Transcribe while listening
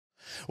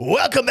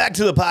Welcome back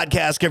to the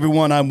podcast,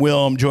 everyone. I'm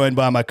Will. I'm joined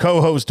by my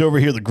co-host over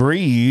here, the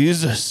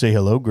Greeze. Say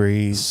hello,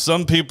 Greeze.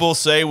 Some people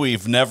say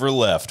we've never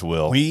left,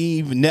 Will.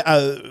 We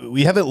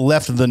haven't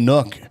left the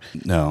Nook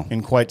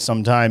in quite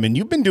some time, and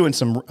you've been doing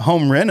some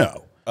home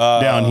reno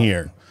down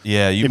here.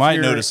 Yeah, you might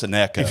notice an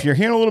echo. If you're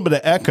hearing a little bit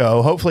of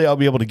echo, hopefully I'll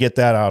be able to get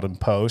that out in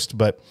post,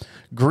 but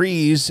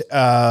Greeze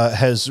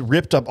has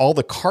ripped up all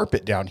the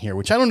carpet down here,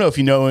 which I don't know if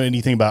you know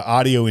anything about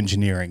audio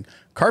engineering.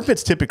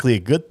 Carpet's typically a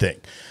good thing.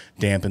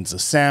 Dampens the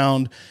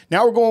sound.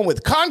 Now we're going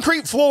with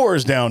concrete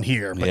floors down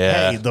here. But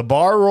hey, the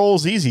bar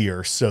rolls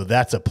easier, so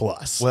that's a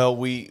plus. Well,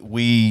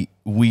 we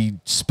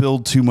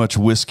spilled too much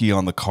whiskey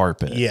on the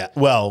carpet. Yeah,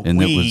 well, and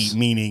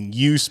meaning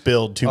you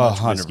spilled too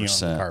much whiskey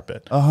on the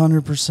carpet.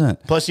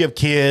 100%. Plus you have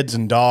kids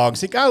and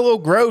dogs. It got a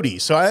little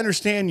grody, so I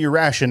understand your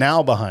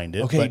rationale behind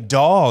it. Okay,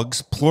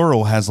 dogs,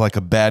 plural, has like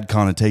a bad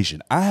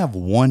connotation. I have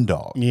one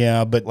dog.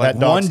 Yeah, but like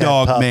that one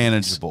dog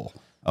manageable.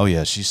 Oh,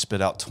 yeah, she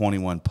spit out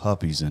 21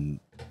 puppies in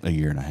a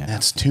year and a half.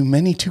 That's too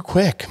many too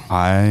quick.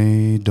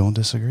 I don't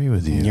disagree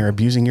with you. You're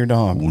abusing your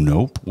dog.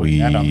 Nope.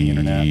 We on the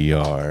internet.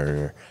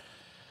 are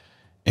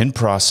in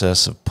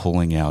process of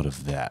pulling out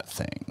of that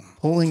thing.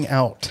 Pulling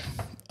out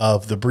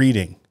of the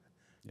breeding.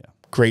 Yeah.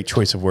 Great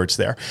choice of words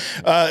there.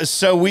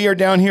 So we are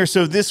down here.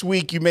 So this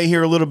week you may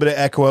hear a little bit of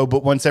echo,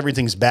 but once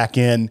everything's back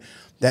in,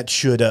 that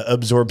should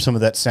absorb some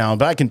of that sound.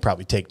 But I can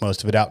probably take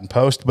most of it out in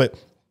post. But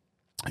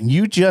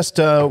you just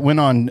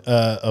went on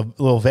a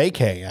little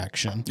vacay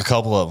action. A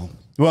couple of them.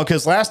 Well,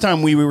 because last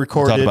time we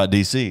recorded, talked about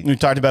DC. We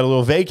talked about a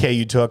little vacay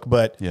you took,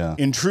 but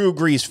in true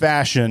Grease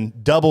fashion,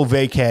 double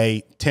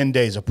vacay 10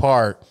 days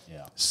apart.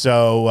 Yeah.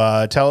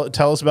 So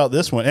tell us about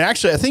this one. And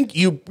actually, I think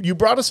you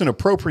brought us an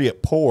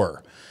appropriate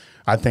pour,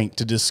 I think,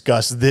 to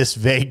discuss this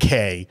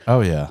vacay.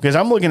 Oh, yeah. Because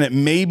I'm looking at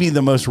maybe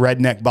the most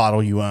redneck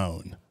bottle you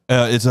own.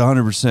 It's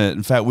 100%.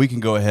 In fact, we can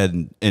go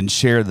ahead and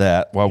share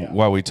that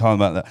while we talk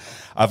about that.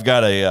 I've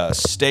got a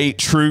state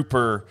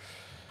trooper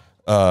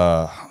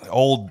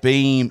old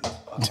beam.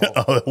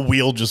 A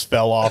wheel just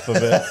fell off of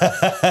it.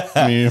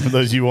 I mean, for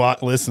those of you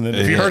listening,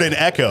 if you heard an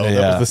echo,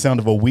 that was the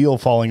sound of a wheel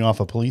falling off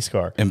a police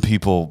car. And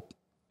people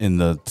in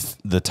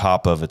the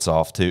top of it's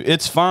off too.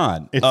 It's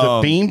fine. It's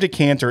a beam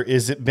decanter.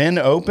 Is it been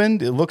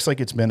opened? It looks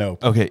like it's been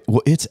opened. Okay.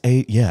 Well,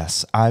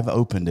 yes, I've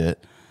opened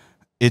it.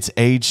 It's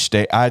age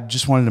state. I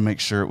just wanted to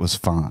make sure it was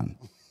fine.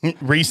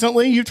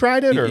 Recently you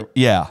tried it? Or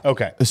yeah.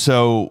 Okay.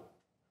 So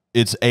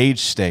it's age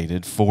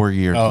stated 4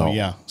 years old. Oh,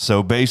 yeah.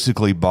 So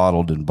basically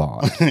bottled and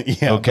bond.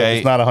 Yeah. Okay.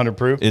 It's not 100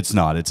 proof. It's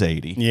not. It's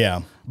 80.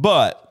 Yeah.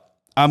 But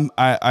I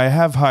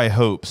have high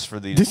hopes for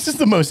these. This is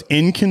the most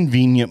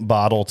inconvenient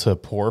bottle to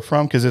pour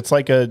from because it's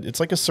like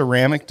a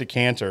ceramic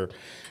decanter,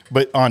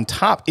 but on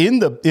top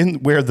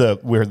where the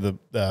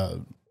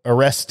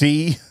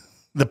arrestee,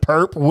 the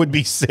perp would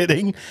be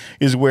sitting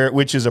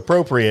which is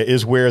appropriate,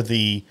 is where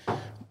the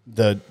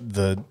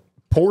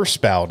pour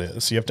spout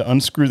is. So you have to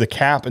unscrew the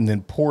cap and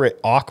then pour it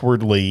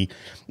awkwardly.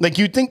 Like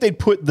you'd think they'd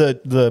put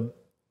the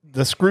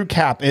screw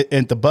cap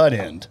at the butt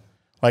end,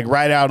 like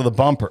right out of the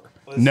bumper.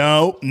 Listen,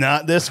 no,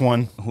 not this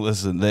one.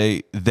 Listen,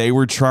 they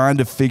were trying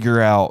to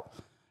figure out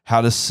how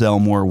to sell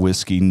more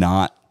whiskey,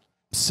 not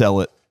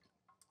sell it.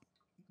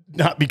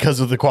 Not because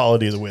of the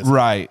quality of the whiskey.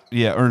 Right.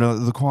 Yeah. Or no,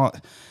 the quality.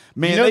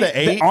 Man, you know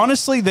they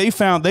honestly, they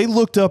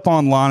looked up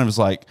online and was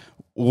like,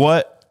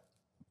 what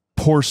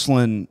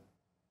porcelain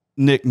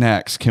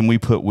knickknacks can we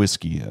put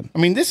whiskey in? I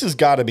mean, this has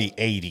got to be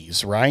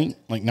 80s, right?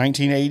 Like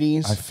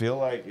 1980s? I feel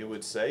like it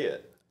would say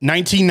it.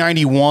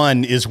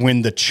 1991 is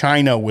when the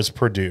China was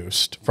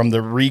produced from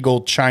the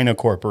Regal China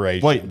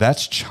Corporation. Wait,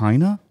 that's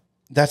China?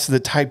 That's the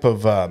type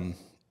of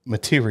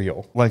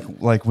material.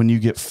 Like when you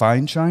get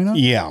fine china?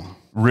 Yeah.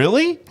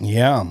 Really?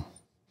 Yeah.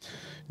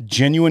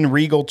 Genuine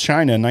Regal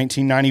China,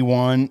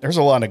 1991. There's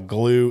a lot of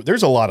glue.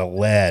 There's a lot of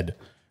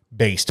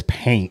lead-based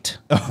paint.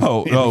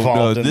 Oh,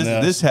 no.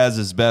 This has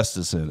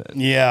asbestos in it.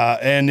 Yeah,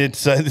 and it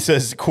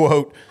says,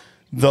 quote,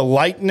 the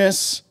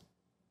likeness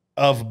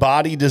of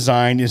body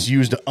design is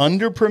used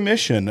under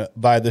permission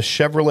by the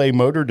Chevrolet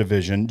Motor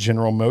Division,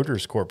 General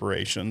Motors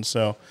Corporation.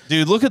 So,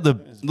 dude, look at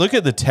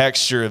the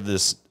texture of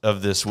this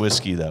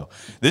whiskey, though.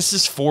 This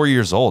is 4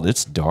 years old.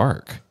 It's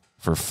dark.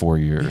 For 4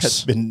 years.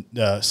 It's been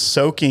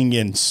soaking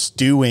and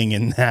stewing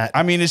in that.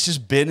 I mean, it's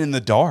just been in the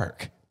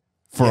dark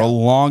for a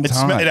long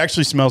time. It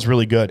actually smells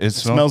really good. It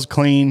smells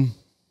clean.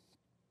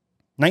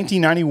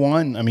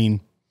 1991, I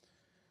mean.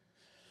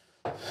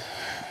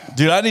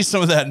 Dude, I need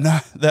some of that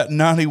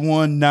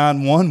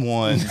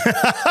 91911.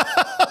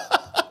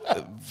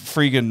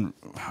 Freaking,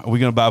 are we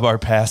going to buy bar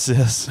pass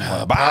this? We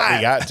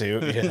got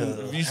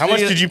to. Yeah. How much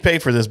did you pay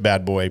for this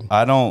bad boy?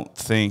 I don't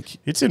think.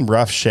 It's in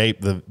rough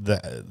shape, the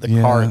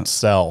car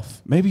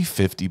itself. Maybe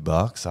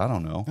 $50. I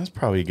don't know. That's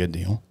probably a good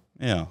deal.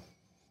 Yeah.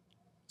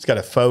 It's got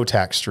a faux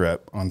tax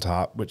strip on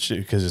top,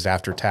 because it's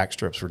after tax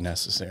strips were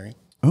necessary.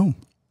 Oh.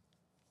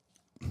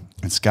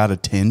 It's got a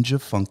tinge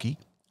of funky.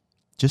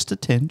 Just a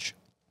tinge.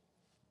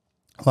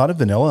 A lot of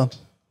vanilla.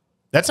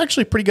 That's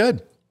actually pretty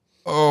good.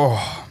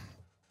 Oh.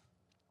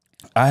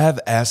 I have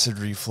acid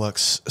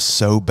reflux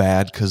so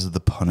bad because of the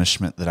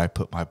punishment that I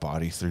put my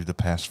body through the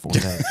past 4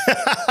 days.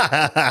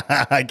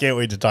 I can't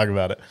wait to talk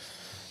about it.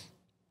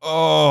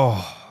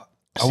 Oh.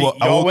 I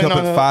woke up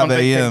at 5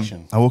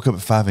 a.m. I woke up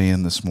at 5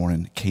 a.m. this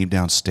morning, came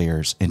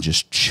downstairs, and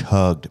just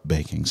chugged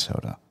baking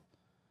soda.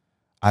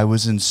 I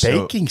was in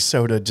baking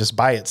soda just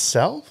by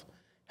itself?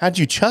 How'd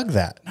you chug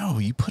that? No,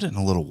 you put it in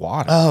a little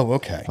water. Oh,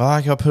 okay. Well,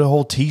 I put a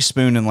whole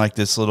teaspoon in like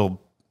this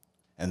little,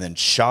 and then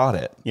shot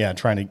it. Yeah,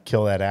 trying to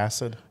kill that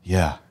acid.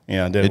 Yeah.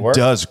 Yeah, did it work? It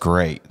does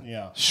great.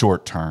 Yeah.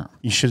 Short term.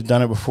 You should have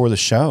done it before the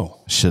show.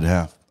 Should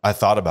have. I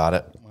thought about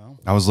it. Well,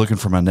 I was looking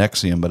for my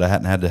Nexium, but I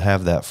hadn't had to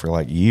have that for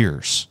like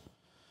years.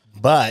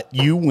 But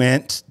you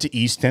went to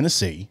East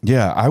Tennessee.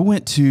 Yeah, I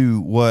went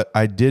to what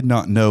I did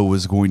not know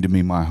was going to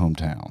be my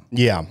hometown.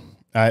 Yeah,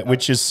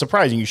 which is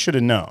surprising. You should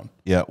have known.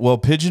 Yeah, well,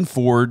 Pigeon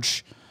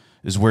Forge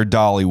is where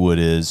Dollywood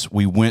is.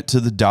 We went to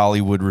the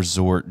Dollywood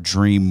Resort,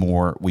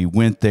 Dreammore. We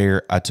went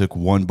there. I took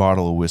 1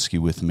 bottle of whiskey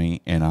with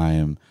me, and I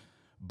am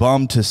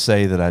bummed to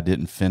say that I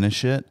didn't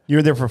finish it. You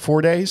were there for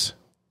 4 days?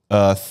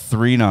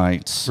 3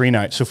 nights. 3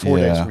 nights, so 4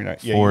 days, 3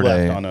 nights. Yeah, 4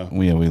 days.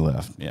 We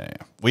left. Yeah.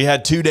 We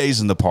had 2 days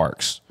in the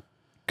parks.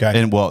 Okay.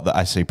 And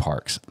I say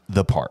parks,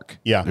 the park.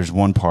 Yeah. There's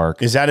 1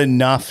 park. Is that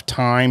enough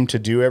time to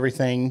do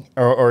everything,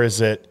 or was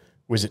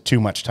it too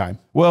much time?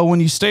 Well, when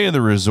you stay in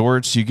the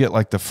resorts, you get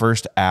like the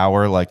first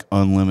hour, like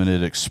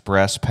unlimited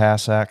express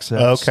pass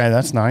access. Okay,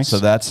 that's nice. So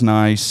that's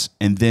nice.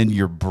 And then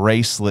your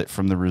bracelet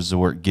from the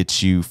resort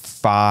gets you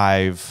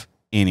 5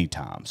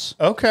 anytimes.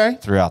 Okay.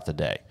 Throughout the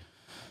day.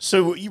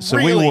 So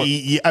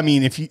really, I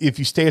mean, if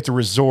you stay at the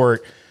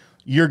resort,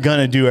 you're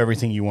gonna do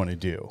everything you want to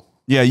do.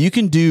 Yeah, you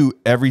can do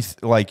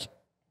everything. Like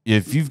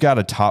if you've got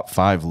a top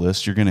 5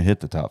 list, you're gonna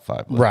hit the top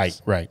 5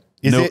 list. Right.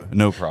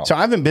 No problem. So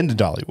I haven't been to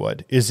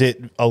Dollywood. Is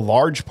it a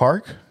large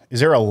park? Is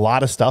there a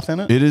lot of stuff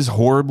in it? It is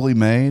horribly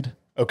made.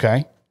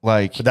 Okay.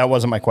 Like, but that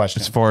wasn't my question.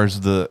 As far as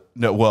it's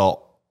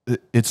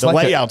the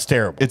like layout's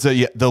terrible.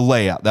 The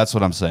layout. That's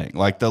what I'm saying.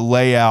 Like the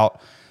layout,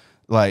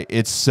 like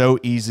it's so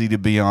easy to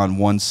be on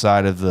one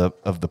side of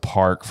the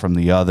park from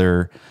the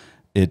other.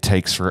 It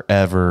takes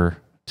forever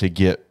to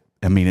get.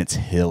 I mean, it's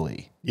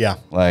hilly. Yeah.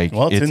 Like,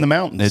 well, it's in the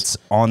mountains. It's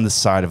on the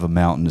side of a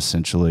mountain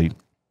essentially,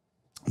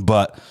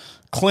 but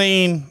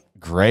clean,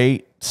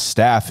 great.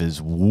 Staff is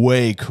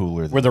way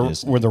cooler than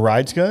Disney. Were the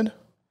rides good?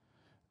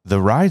 The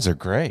rides are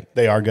great.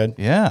 They are good.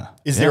 Yeah.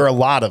 Is there a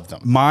lot of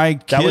them?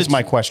 That was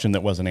my question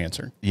that wasn't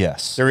answered.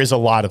 Yes. There is a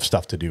lot of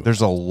stuff to do.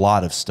 There's a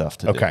lot of stuff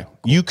to do. Okay.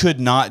 You could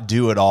not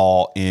do it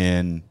all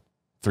in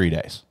 3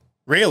 days.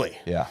 Really?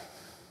 Yeah.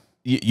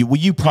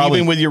 You probably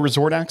even with your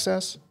resort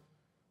access,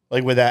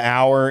 like with that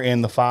hour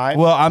and the 5.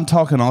 Well, I'm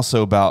talking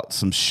also about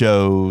some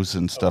shows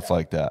and stuff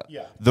like that.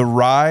 Yeah. The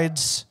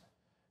rides,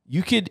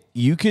 you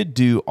could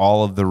do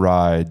all of the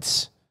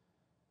rides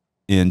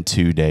in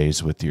 2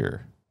 days with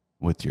your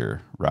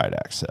ride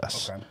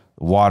access. Okay.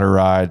 The water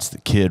rides, the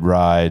kid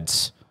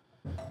rides,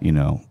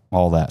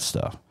 all that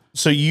stuff.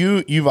 So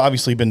you've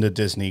obviously been to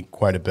Disney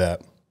quite a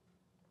bit,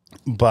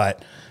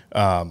 but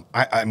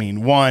I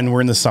mean,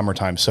 we're in the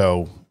summertime,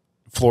 so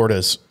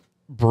Florida's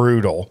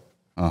brutal,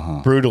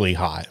 brutally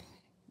hot.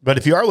 But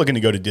if you are looking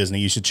to go to Disney,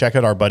 you should check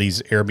out our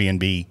buddy's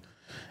Airbnb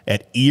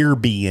at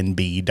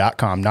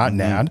earbnb.com, not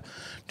an ad.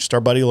 Just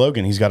our buddy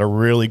Logan. He's got a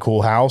really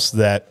cool house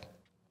that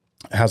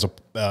has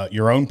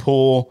your own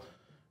pool,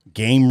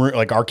 game room,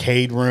 like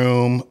arcade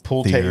room,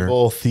 pool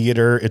table,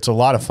 theater. It's a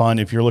lot of fun.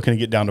 If you're looking to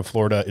get down to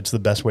Florida, it's the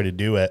best way to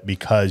do it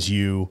because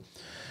you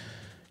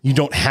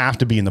don't have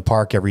to be in the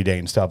park every day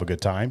and still have a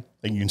good time.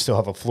 Like you can still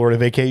have a Florida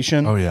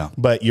vacation. Oh yeah.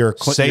 But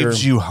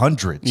saves you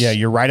hundreds. Yeah.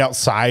 You're right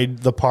outside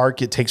the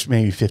park. It takes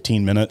maybe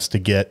 15 minutes to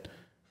get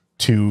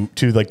to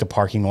like the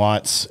parking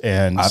lots.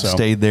 And I've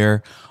stayed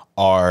there.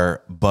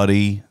 Our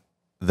buddy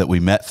that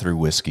we met through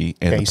whiskey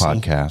and Casey. the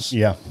podcast.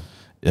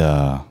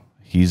 Yeah.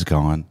 He's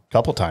gone a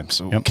couple times.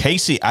 Yep.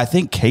 Casey, I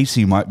think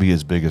Casey might be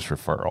his biggest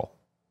referral.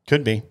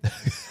 Could be.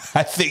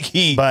 I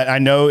think but I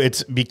know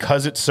it's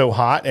because it's so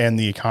hot and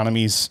the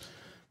economy's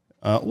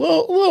a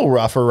little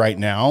rougher right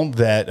now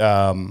that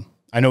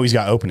I know he's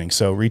got openings.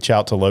 So reach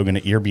out to Logan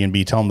at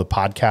Airbnb. Tell him the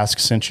podcast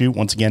sent you.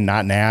 Once again,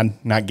 not an ad,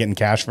 not getting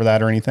cash for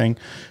that or anything.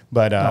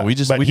 But we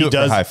do it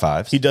for high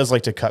fives. He does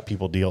like to cut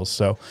people deals.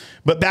 So,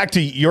 but back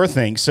to your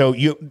thing. So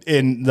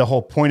and the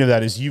whole point of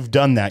that is you've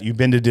done that. You've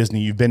been to Disney.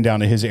 You've been down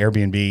to his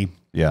Airbnb.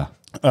 Yeah.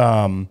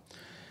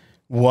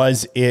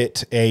 Was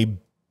it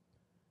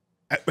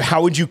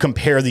how would you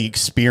compare the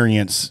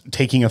experience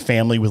taking a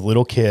family with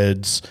little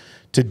kids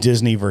to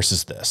Disney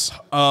versus this?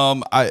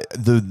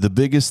 The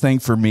biggest thing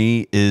for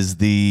me is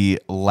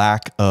the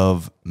lack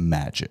of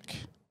magic.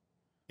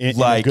 In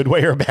a good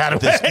way or a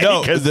bad way?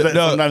 Because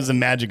sometimes the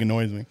magic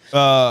annoys me.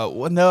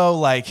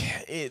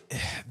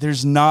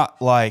 There's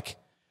not like,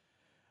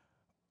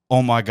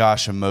 oh my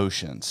gosh,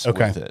 emotions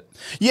with it.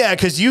 Yeah,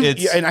 because you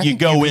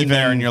go in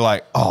there and you're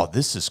like, oh,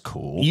 this is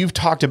cool. You've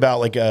talked about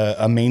like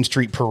a Main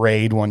Street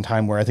parade one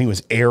time where I think it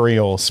was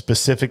Ariel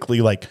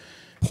specifically like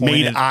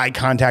made eye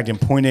contact and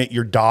pointed at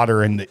your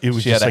daughter, and it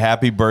was She just had a like,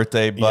 happy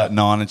birthday button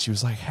on, and she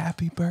was like,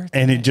 "Happy birthday!"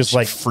 and it just she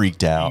like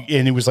freaked out.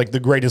 and it was like the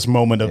greatest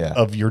moment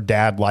of your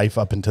dad life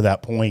up until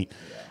that point.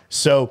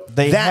 So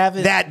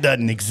that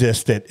doesn't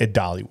exist at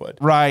Dollywood,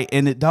 right?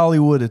 And at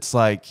Dollywood, it's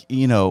like,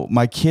 you know,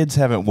 my kids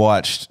haven't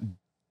watched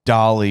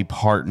Dolly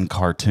Parton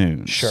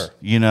cartoons. Sure,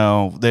 you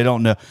know, they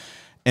don't know.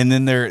 And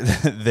then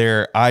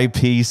their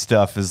IP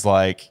stuff is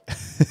like,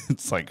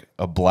 it's like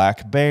a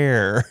black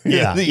bear,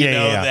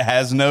 that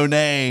has no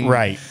name,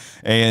 right?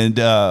 And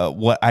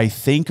what I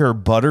think are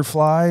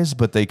butterflies,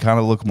 but they kind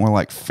of look more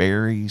like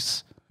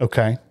fairies.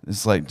 Okay,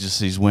 it's like just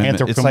these women.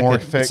 It's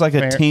like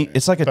a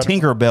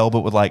Tinkerbell,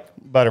 but with like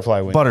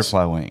butterfly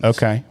wings.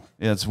 Okay,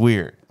 yeah, it's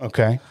weird.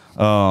 Okay,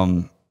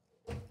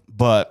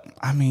 but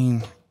I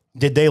mean,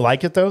 did they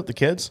like it though? The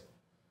kids,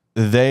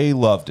 they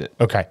loved it.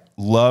 Okay,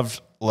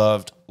 loved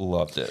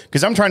it.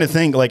 Because I'm trying to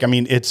think, like, I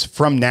mean, it's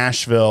from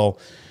Nashville,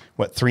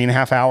 what,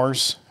 3.5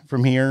 hours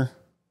from here?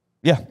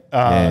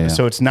 Yeah.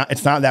 So it's not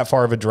that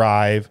far of a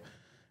drive,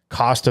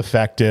 cost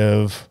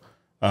effective.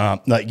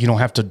 Like you don't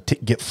have to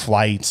get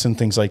flights and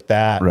things like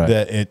that.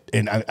 Right.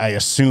 I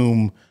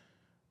assume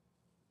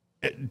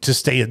to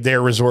stay at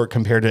their resort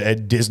compared to a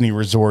Disney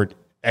resort,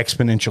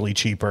 exponentially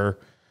cheaper.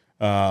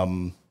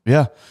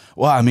 Yeah.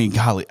 Well, I mean,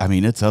 golly, I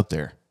mean, it's up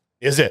there.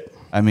 Is it?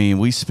 I mean,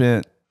 we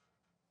spent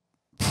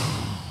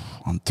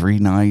on 3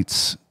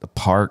 nights, the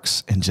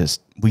parks, and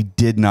we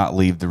did not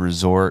leave the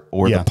resort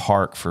or the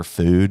park for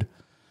food.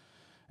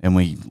 And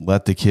we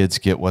let the kids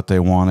get what they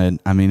wanted.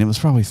 I mean, it was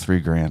probably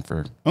 $3,000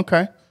 for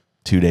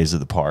 2 days of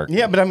the park.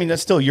 Yeah, but I mean,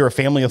 that's still, you're a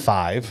family of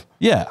 5.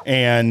 Yeah.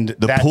 And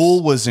the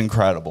pool was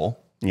incredible.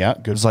 Yeah,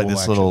 good. It was like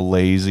this little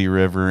lazy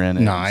river in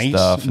it. Nice, and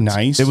stuff.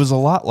 nice. It was a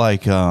lot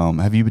like,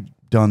 have you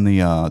done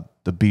the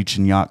Beach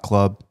and Yacht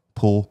Club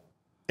pool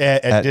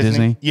at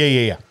Disney?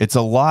 Yeah. It's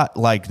a lot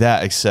like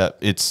that,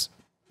 except it's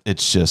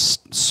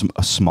just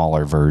a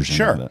smaller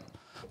version of it.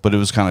 But it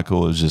was kind of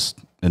cool. It was just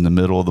in the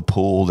middle of the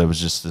pool. There was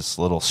just this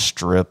little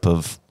strip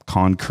of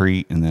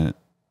concrete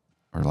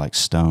or like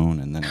stone.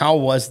 And then how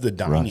was the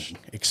dining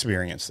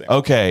experience there?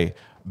 Okay.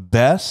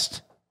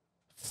 Best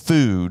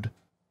food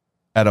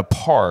at a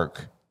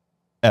park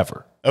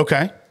ever.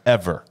 Okay.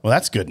 Ever. Well,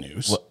 that's good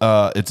news.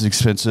 It's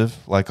expensive,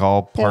 like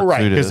all park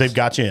food is. Because they've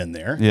got you in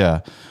there.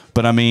 Yeah.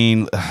 But I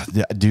mean,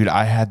 dude,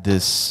 I had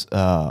this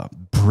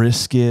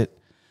brisket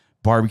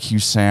barbecue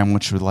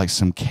sandwich with like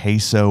some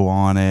queso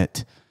on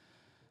it,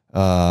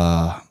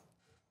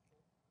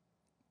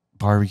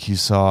 barbecue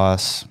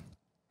sauce,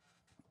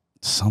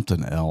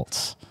 something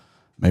else,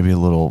 maybe a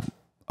little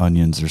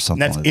onions or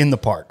something. And that's in the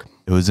park.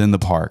 It was in the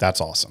park. That's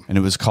awesome. And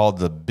it was called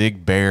the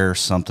Big Bear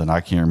something.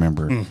 I can't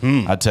remember.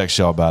 I text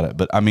y'all about it.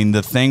 But I mean,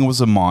 the thing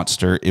was a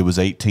monster. It was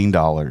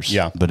 $18.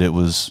 Yeah. But it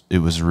was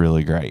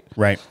really great.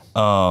 Right.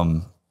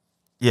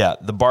 Yeah.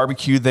 The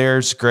barbecue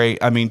there's great.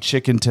 I mean,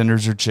 chicken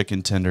tenders are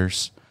chicken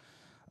tenders.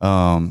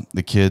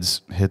 The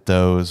kids hit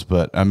those.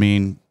 But I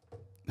mean,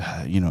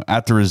 you know,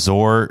 at the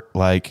resort,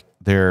 like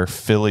their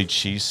Philly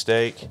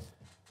cheesesteak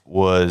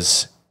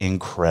was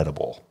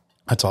incredible.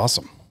 That's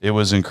awesome. It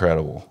was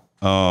incredible.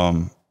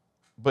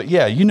 But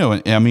yeah, you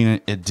know, I mean,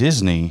 at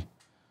Disney,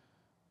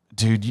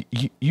 dude,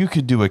 you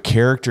could do a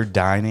character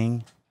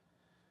dining,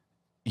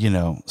 you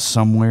know,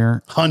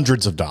 somewhere.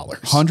 Hundreds of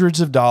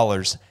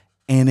dollars.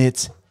 And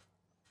it's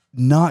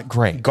not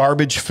great.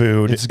 Garbage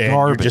food. It's and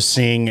garbage. You're just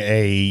seeing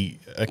a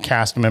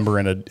cast member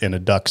in a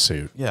duck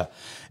suit. Yeah.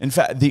 In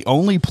fact, the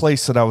only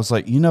place that I was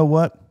like, you know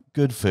what?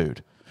 Good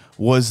food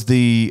was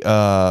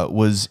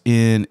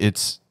in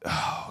it's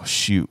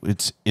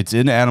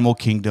in Animal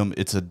Kingdom.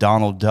 It's a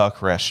Donald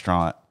Duck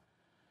restaurant.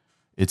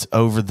 It's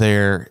over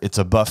there. It's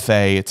a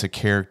buffet. It's a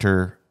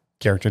character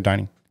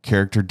dining.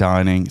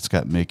 It's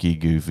got Mickey,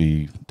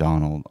 Goofy,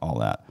 Donald, all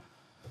that.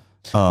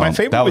 My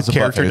favorite with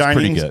character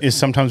dining is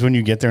sometimes when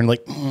you get there and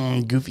like,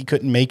 Goofy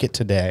couldn't make it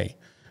today.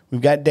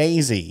 We've got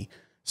Daisy.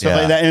 Stuff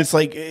like that. And it's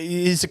like,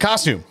 it's a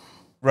costume.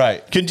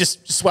 Right. Can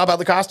just swap out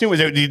the costume?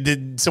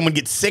 Did someone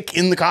get sick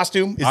in the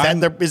costume?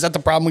 Is that the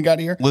problem we got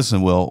here?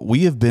 Listen, Will,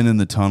 we have been in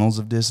the tunnels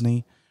of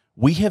Disney.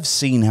 We have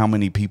seen how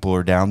many people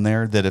are down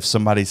there that if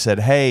somebody said,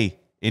 hey,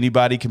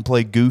 anybody can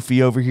play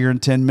Goofy over here in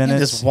 10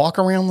 minutes. Just walk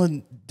around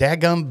the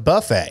daggum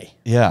buffet.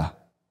 Yeah.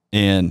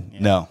 And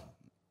no,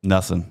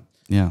 nothing.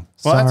 Yeah.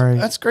 Well, sorry.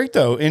 That's great,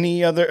 though.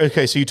 Any other?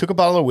 Okay, so you took a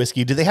bottle of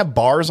whiskey. Do they have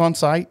bars on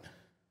site?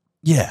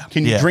 Yeah.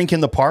 Can you drink in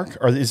the park?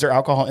 Or is there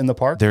alcohol in the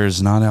park? There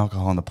is not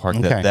alcohol in the park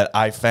that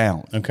I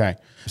found. Okay.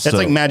 That's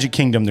like Magic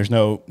Kingdom. There's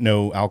no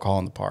alcohol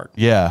in the park.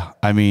 Yeah.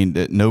 I mean,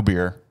 no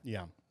beer.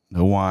 Yeah.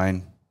 No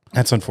wine.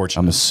 That's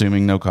unfortunate. I'm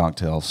assuming no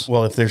cocktails.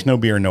 Well, if there's no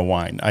beer, no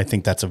wine, I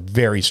think that's a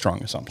very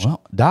strong assumption.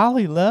 Well,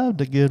 Dolly loved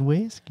a good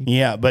whiskey.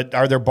 Yeah, but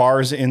are there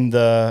bars in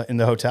the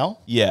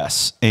hotel?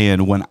 Yes.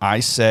 And when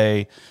I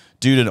say,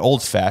 dude, an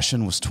old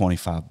fashioned was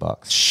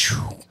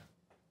 $25.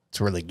 It's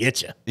where they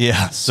get you.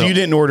 Yeah. So you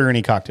didn't order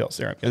any cocktails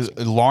there?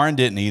 Lauren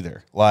didn't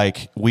either.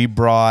 Like we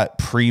brought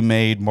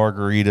pre-made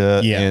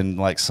margarita and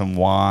like some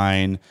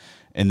wine,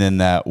 and then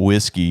that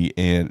whiskey.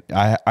 And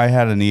I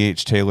had an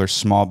E.H. Taylor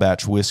small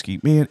batch whiskey.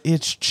 Man,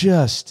 it's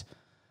just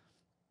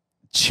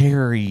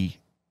cherry,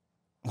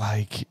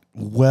 like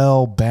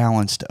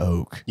well-balanced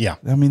oak. Yeah.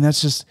 I mean,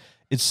 that's just,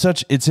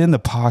 it's in the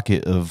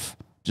pocket of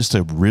just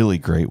a really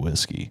great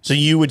whiskey. So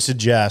you would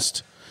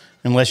suggest,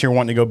 unless you're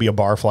wanting to go be a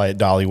barfly at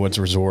Dollywood's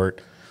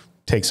Resort,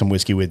 take some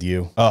whiskey with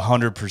you.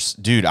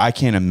 100%. Dude, I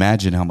can't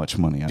imagine how much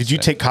money I Did you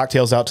take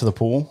cocktails out to the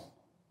pool?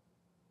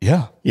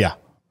 Yeah. Yeah.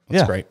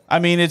 That's great. I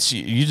mean, I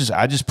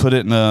just put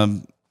it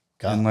in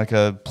like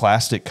a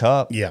plastic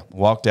cup. Yeah.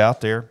 Walked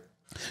out there.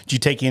 Did you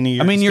take any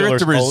of your you're at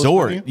the Distillers Colas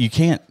with resort. You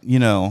can't,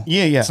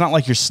 Yeah. It's not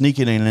like you're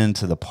sneaking it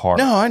into the park.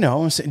 No, I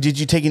know. Did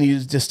you take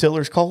any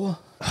Distillers Cola?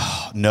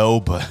 No,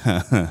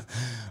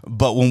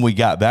 but when we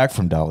got back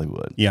from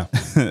Dollywood, Yeah.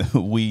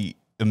 we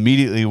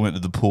immediately went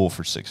to the pool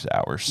for 6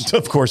 hours.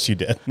 Of course you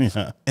did.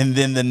 Yeah. And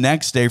then the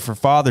next day for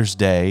Father's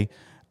Day,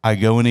 I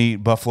go and eat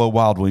Buffalo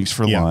Wild Wings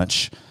for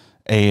lunch.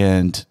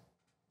 And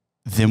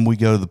then we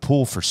go to the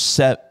pool for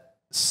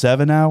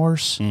 7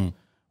 hours.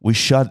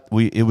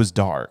 It was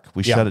dark.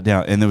 We shut it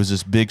down. And there was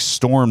this big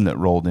storm that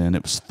rolled in.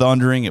 It was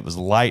thundering. It was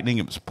lightning.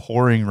 It was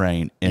pouring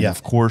rain. And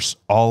of course,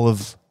 all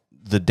of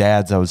the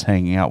dads I was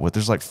hanging out with,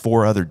 there's like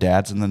 4 other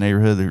dads in the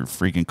neighborhood. They're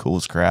freaking cool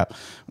as crap.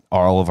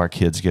 All of our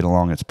kids get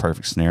along. It's a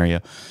perfect scenario.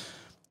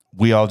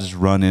 We all just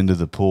run into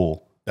the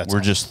pool.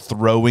 We're just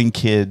throwing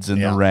kids in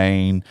the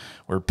rain.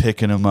 We're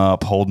picking them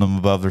up, holding them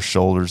above their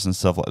shoulders and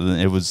stuff like that.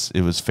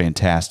 It was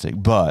fantastic.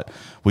 But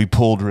we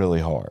pulled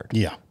really hard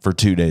for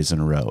 2 days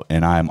in a row.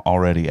 And I'm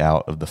already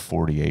out of the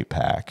 48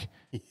 pack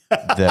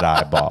that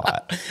I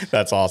bought.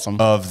 That's awesome.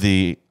 Of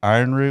the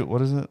Iron Root,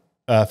 what is it?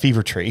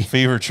 Fever Tree.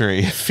 Fever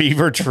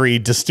Tree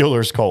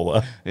Distillers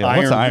Cola. Yeah,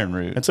 what's Iron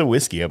Root? It's a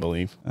whiskey, I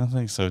believe. I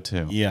think so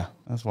too. Yeah.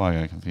 That's why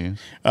I got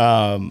confused.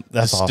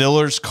 That's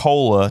Distillers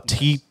Cola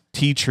tea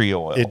tree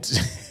oil. It's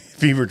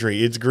Fever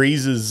Tree. It's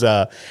Grease's.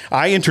 I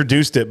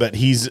introduced it, but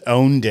he's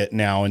owned it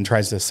now and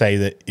tries to say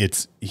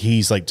that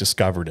he's like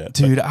discovered it.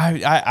 Dude,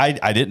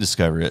 I didn't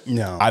discover it.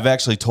 No. I've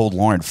actually told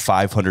Lauren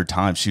 500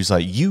 times. She was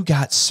like, you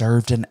got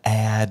served an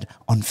ad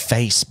on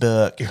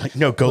Facebook. You're like,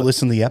 no, go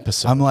listen to the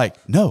episode. I'm like,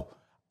 no.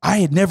 I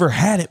had never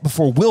had it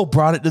before Will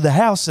brought it to the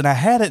house, and I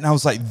had it, and I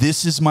was like,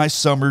 this is my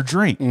summer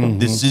drink.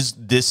 This is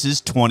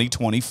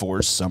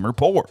 2024's summer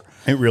pour.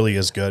 It really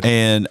is good.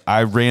 And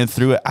I ran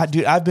through it.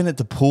 I've been at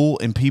the pool,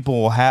 and people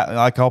will have,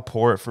 like, I'll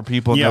pour it for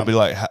people, and they'll be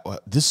like,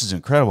 this is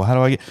incredible. How do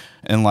I get,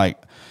 and like,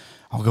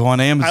 I'll go on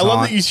Amazon. I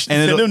love that you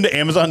send them to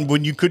Amazon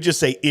when you could just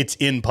say it's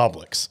in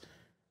Publix.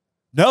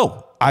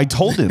 No, I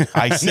told him.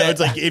 I said, no,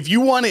 it's like, if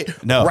you want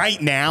it right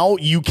now,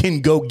 you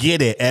can go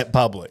get it at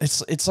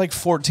Publix. It's like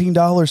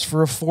 $14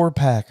 for a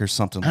 4-pack or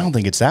something. I don't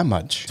think it's that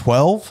much.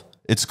 12?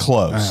 It's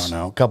close. I don't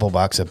know. A couple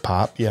bucks a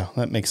pop. Yeah,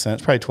 that makes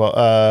sense. Probably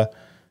 12.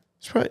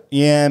 It's probably,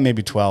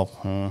 maybe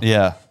 12.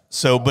 Yeah.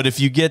 So, but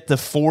if you get the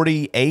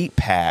 48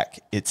 pack,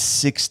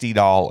 it's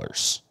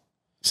 $60.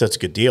 So that's a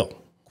good deal.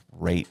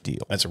 Great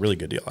deal. That's a really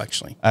good deal,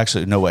 actually.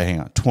 Actually, no way.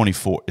 Hang on.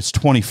 24. It's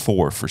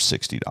 24 for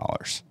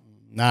 $60.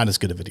 Not as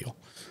good of a deal.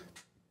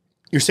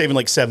 You're saving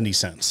like 70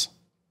 cents.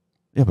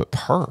 Yeah, but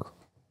per.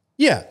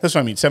 Yeah, that's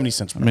what I mean. 70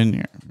 cents. I mean,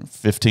 you're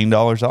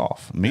 $15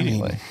 off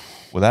immediately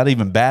without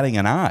even batting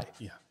an eye.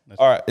 Yeah.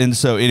 All right. And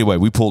so anyway,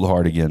 we pulled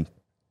hard again.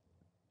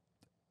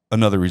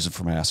 Another reason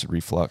for my acid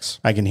reflux.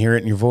 I can hear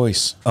it in your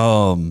voice.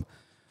 But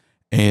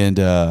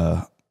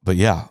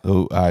yeah,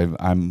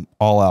 I'm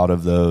all out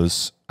of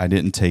those. I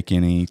didn't take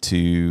any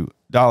to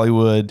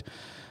Dollywood.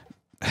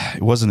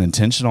 It wasn't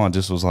intentional. I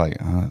just was like,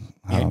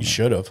 you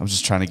should have. I'm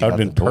just trying to get out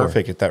the been door.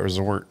 Perfect at that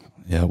resort.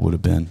 Yeah, it would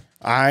have been.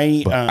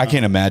 I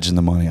can't imagine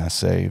the money I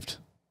saved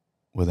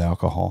with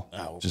alcohol.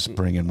 Just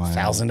bringing my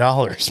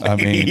 $1,000. I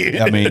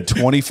mean,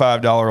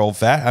 $25 old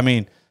fat. I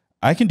mean,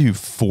 I can do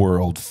 4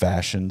 old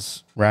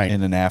fashions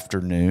in an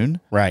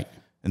afternoon. Right.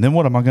 And then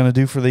what am I going to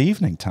do for the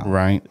evening time?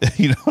 Right.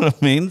 You know what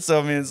I mean? So,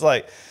 I mean, it's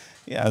like,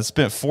 I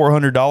spent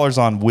 $400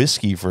 on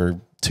whiskey for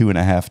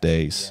 2.5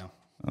 days.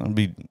 Yeah.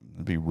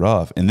 It'd be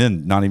rough. And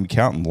then not even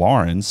counting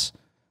Lauren's.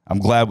 I'm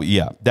glad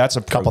that's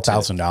a couple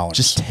 $1,000.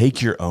 Just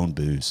take your own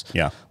booze.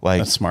 Yeah. Like,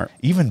 that's smart.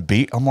 Even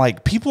I'm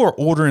like, people are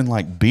ordering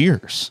like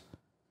beers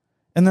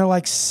and they're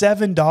like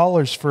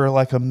 $7 for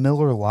like a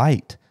Miller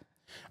Lite.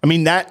 I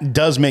mean, that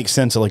does make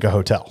sense at like a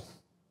hotel.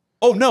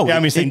 Oh no! Yeah, I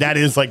mean, that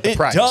is like the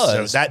price.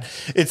 Does. So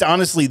it's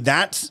honestly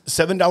that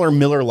 $7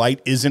 Miller Lite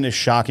isn't as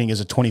shocking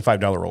as a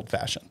 $25 old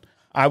fashioned.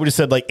 I would have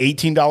said like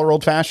 $18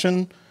 old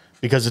fashioned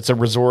because it's a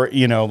resort,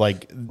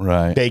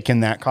 baking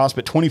that cost.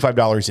 But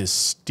 $25 is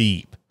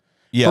steep.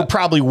 Yeah, for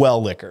probably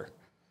well liquor.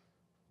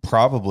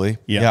 Probably.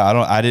 Yeah.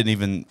 I didn't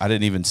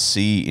even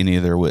see any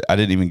of their. I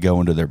didn't even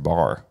go into their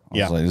bar.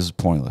 I was like, this is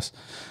pointless.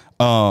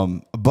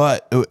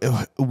 But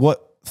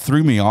what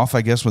threw me off,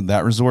 I guess, with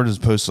that resort as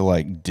opposed to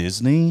like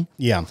Disney,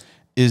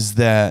 is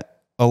that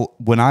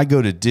when I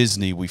go to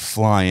Disney, we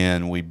fly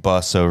in, we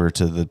bus over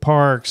to the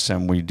parks,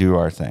 and we do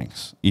our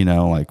things.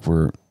 Like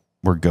we're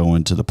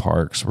going to the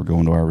parks, we're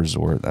going to our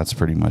resort. That's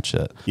pretty much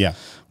it. Yeah,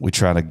 we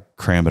try to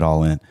cram it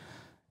all in.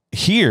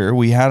 Here,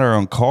 we had our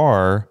own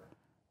car.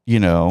 you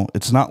know,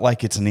 it's not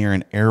like it's near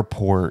an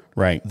airport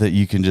Right. that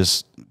you can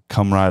just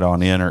come right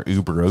on in or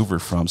Uber over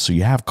from. So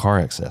you have car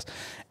access.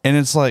 And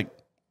it's like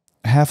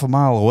half a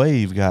mile away,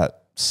 you've got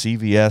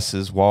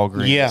CVS's,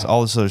 Walgreens,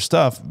 all this other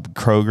stuff,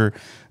 Kroger.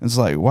 It's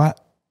like, what?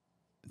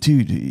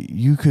 Dude,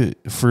 you could,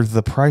 for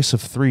the price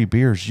of 3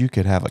 beers, you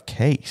could have a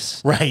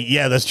case. Right.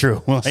 Yeah, that's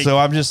true. Like, So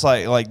I'm just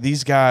like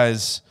these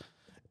guys,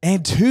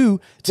 and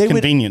two,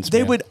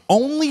 they would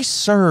only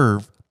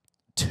serve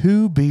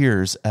 2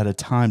 beers at a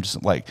time.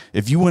 Just like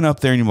if you went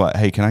up there and you're like,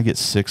 hey, can I get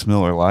 6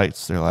 Miller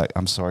Lights? They're like,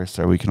 I'm sorry,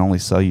 sir, we can only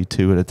sell you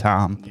 2 at a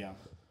time. Yeah.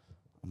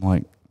 I'm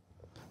like,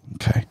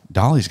 okay.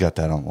 Dolly's got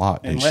that on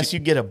lock. Unless you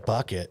get a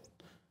bucket,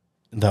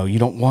 though, you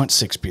don't want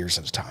 6 beers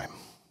at a time.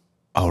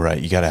 Oh,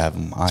 right. You got to have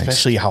them iced.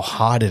 Especially how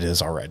hot it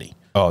is already.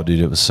 Oh, dude,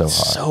 it was so hot.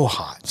 So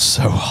hot.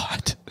 So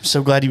hot. I'm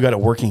so glad you got it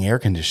working air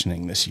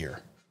conditioning this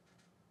year.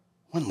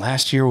 When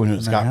last year when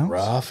it got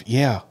rough?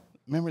 Yeah.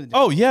 Remember?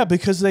 Oh, yeah,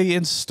 because they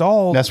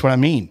installed. That's what I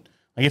mean.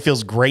 Like, it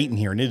feels great in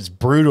here, and it's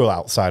brutal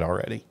outside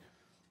already.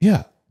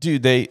 Yeah.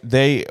 Dude,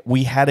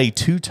 we had a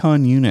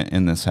 2-ton unit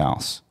in this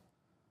house,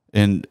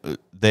 and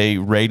they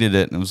rated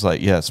it, and it was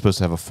like, yeah, it's supposed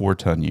to have a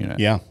 4-ton unit.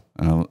 Yeah.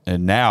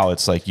 And now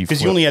it's like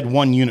because you only had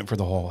 1 unit for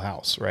the whole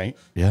house, right?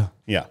 Yeah.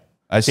 Yeah.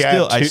 I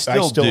still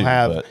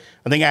have. But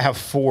I think I have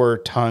 4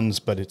 tons,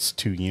 but it's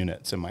 2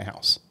 units in my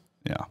house.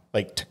 Yeah.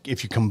 Like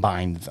if you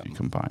combined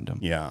them.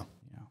 Yeah.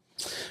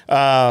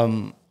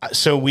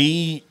 So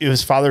it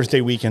was Father's Day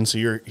weekend. So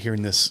you're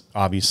hearing this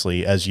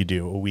obviously as you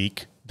do, a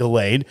week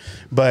delayed,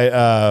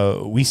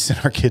 but we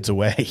sent our kids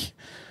away.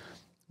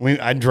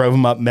 I drove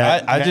them up.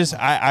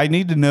 I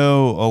need to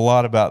know a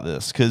lot about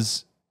this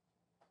because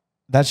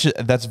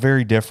that's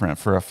very different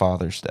for a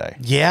Father's Day.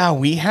 Yeah,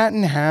 we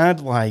hadn't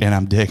had and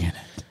I'm digging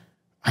it.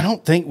 I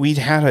don't think we'd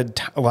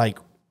had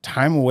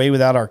time away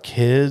without our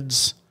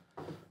kids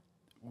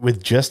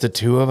with just the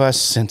 2 of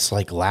us since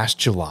last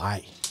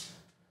July,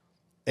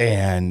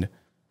 and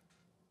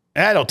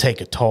that'll take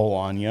a toll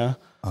on you.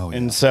 Oh, yeah.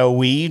 And so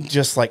we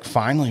just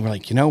finally were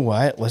like, you know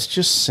what? Let's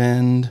just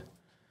send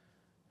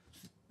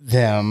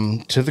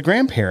them to the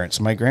grandparents.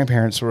 My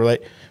parents were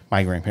like,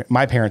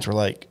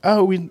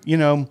 oh,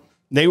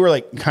 they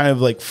were kind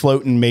of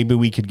floating. Maybe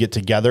we could get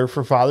together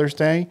for Father's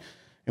Day.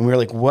 And we were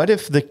like, what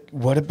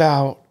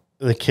about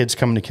the kids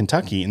coming to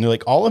Kentucky? And they're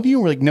like, all of you?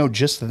 We're like, no,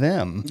 just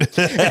them.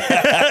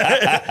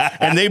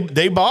 And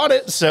they bought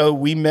it. So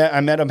I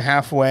met them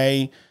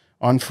halfway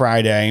on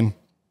Friday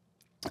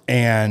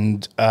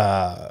and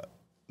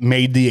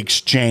made the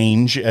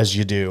exchange as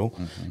you do.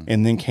 Mm-hmm.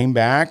 And then came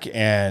back,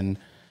 and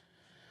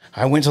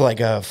I went to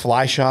a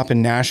fly shop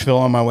in Nashville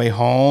on my way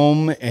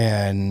home,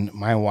 and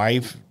my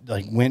wife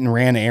went and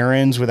ran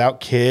errands without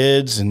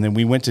kids. And then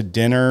we went to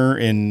dinner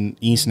in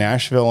East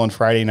Nashville on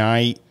Friday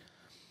night.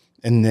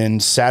 And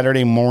then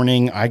Saturday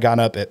morning, I got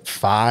up at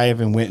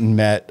 5 and went and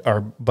met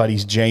our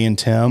buddies Jay and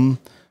Tim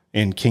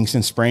in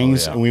Kingston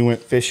Springs. Oh, yeah. And we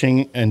went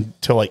fishing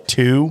until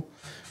 2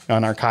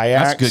 on our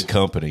kayaks. That's good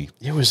company.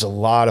 It was a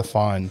lot of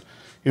fun.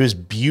 It was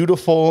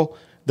beautiful.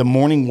 The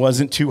morning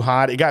wasn't too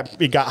hot. It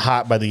got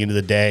hot by the end of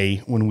the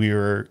day when we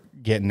were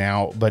getting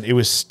out, but it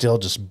was still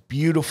just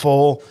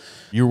beautiful.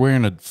 You're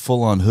wearing a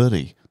full-on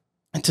hoodie.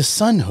 It's a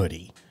sun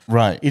hoodie.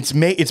 Right. It's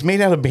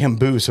made out of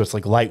bamboo, so it's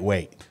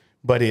lightweight,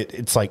 but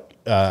it's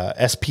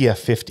SPF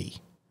 50.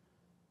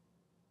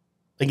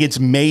 It's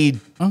made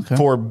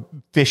for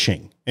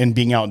fishing and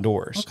being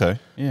outdoors. Okay.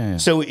 Yeah.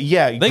 So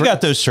yeah, they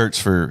got those shirts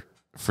for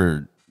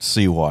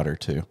seawater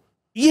too.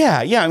 Yeah.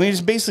 I mean,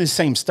 it's basically the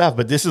same stuff,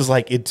 but this is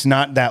it's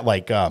not that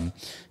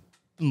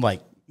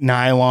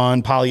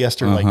nylon,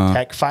 polyester,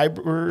 tech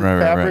fiber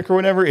fabric or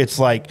whatever.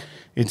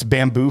 It's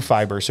bamboo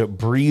fiber, so it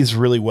breathes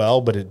really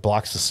well, but it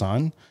blocks the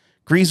sun.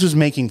 Greeze was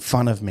making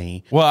fun of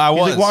me. Well, I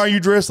was. Why are you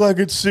dressed like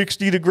it's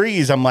 60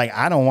 degrees? I'm like,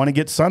 I don't want to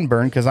get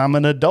sunburned because I'm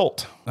an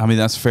adult. I mean,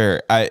 that's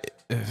fair.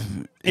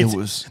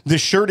 The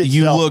shirt itself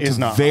you looked is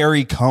not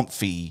very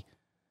comfy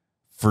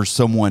for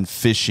someone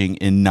fishing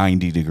in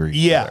 90 degrees.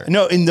 Yeah. weather.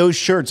 No, and those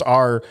shirts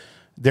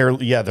they're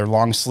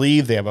long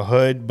sleeve, they have a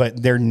hood,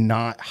 but they're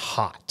not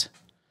hot.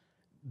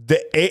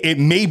 It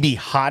may be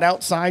hot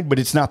outside, but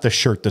it's not the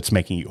shirt that's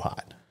making you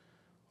hot.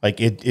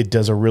 It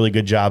does a really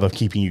good job of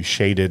keeping you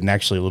shaded and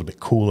actually a little bit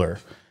cooler.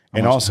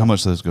 How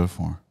much do those go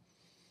for?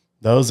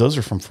 Those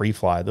are from Free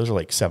Fly. Those are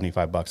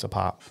 $75 a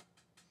pop.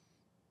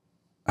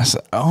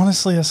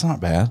 Honestly, that's not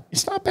bad.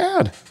 It's not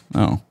bad.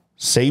 No.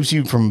 Saves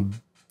you from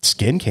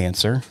skin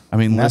cancer. I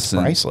mean, that's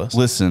priceless.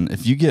 Listen,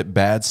 if you get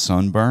bad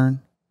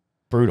sunburn,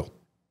 brutal,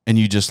 and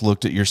you just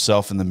looked at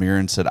yourself in the mirror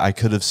and said, I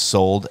could have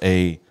sold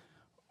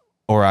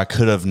or I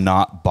could have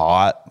not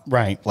bought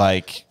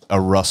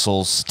a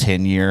Russell's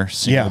 10-year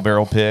single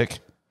barrel pick,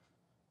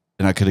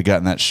 and I could have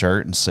gotten that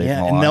shirt and saved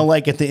my life. And they'll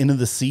at the end of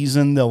the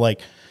season,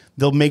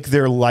 they'll make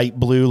their light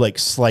blue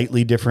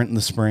slightly different in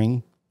the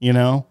spring,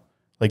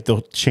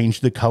 they'll change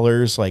the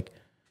colors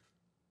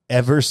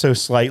ever so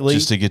slightly.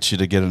 Just to get you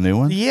to get a new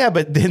one? Yeah,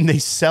 but then they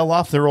sell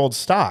off their old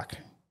stock.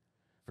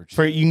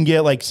 You can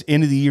get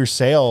end of the year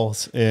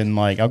sales, and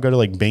I'll go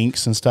to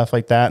Binks and stuff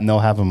like that, and they'll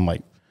have them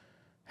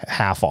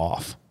half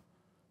off.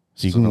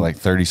 So you So can like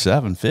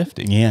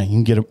 $37.50. yeah, you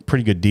can get a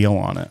pretty good deal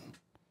on it.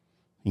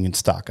 You can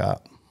stock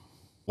up.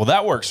 Well,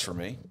 that works for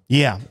me.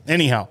 Yeah.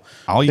 Anyhow,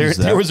 I'll use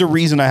that. There was a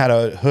reason I had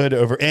a hood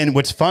over. And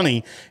what's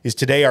funny is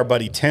today our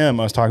buddy Tim,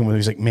 I was talking with,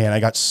 he's like, man, I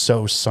got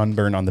so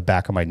sunburned on the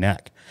back of my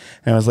neck.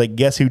 And I was like,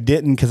 guess who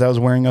didn't? Because I was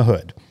wearing a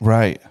hood.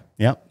 Right.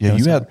 Yep.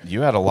 Yeah,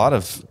 you had a lot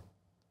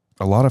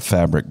of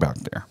fabric back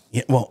there.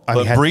 Yeah. Well, I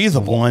But had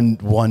breathable.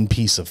 one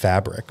piece of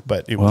fabric,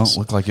 but it Well, was. it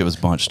looked like it was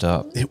bunched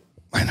up.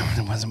 I know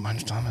it wasn't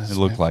much time. It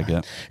looked like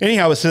it.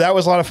 Anyhow, so that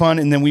was a lot of fun.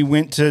 And then we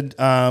went to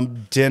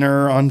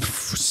dinner on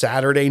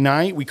Saturday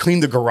night. We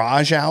cleaned the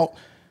garage out.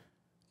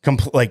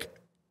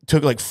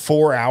 Took like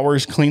 4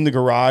 hours, cleaned the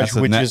garage,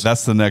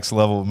 That's the next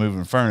level of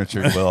moving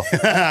furniture, Will.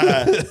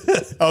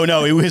 oh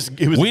no, it was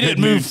We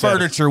didn't move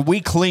furniture.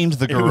 We cleaned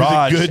the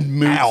garage. It was a good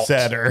mood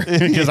setter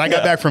because I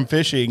got back from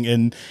fishing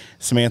and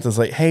Samantha's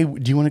like, "Hey,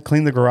 do you want to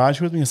clean the garage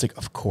with me?" I was like,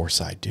 "Of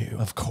course I do."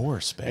 Of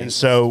course, babe. And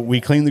so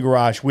we cleaned the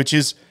garage, which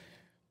is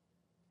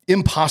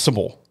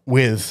impossible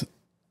with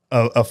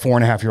a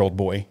 4.5-year-old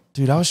boy.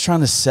 Dude, I was trying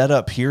to set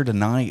up here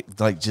tonight,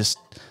 like just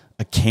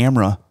a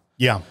camera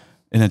Yeah.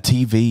 and a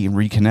TV and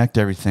reconnect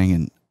everything.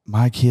 And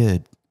my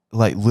kid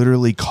like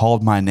literally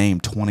called my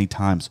name 20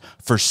 times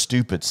for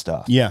stupid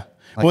stuff. Yeah.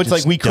 Like, Well, it's like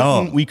just we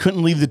dumb.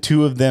 couldn't leave the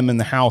two of them in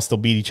the house. They'll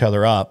beat each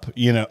other up,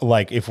 you know,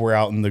 like if we're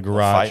out in the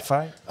garage.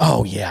 Fight?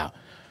 Oh yeah.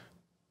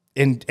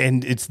 And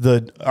it's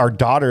our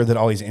daughter that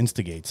always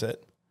instigates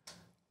it.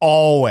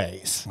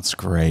 Always. That's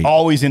great.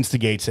 Always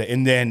instigates it.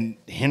 And then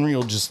Henry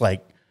will just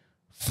like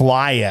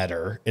fly at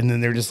her and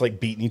then they're just like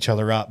beating each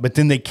other up. But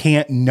then they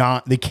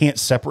can't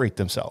separate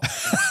themselves.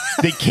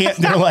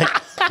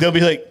 They'll be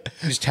like,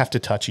 you just have to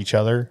touch each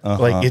other.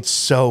 Like it's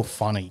so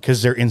funny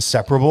because they're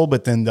inseparable,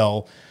 but then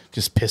they'll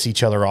just piss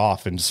each other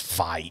off and just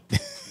fight.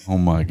 Oh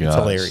my God. It's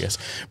hilarious.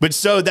 But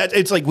so that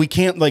it's like, we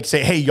can't like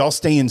say, hey, y'all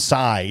stay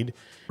inside.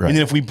 Right. And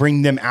then if we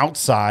bring them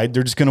outside,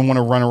 they're just going to want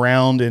to run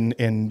around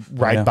and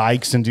ride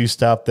bikes and do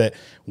stuff that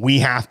we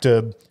have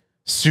to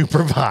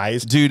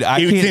supervise. Dude,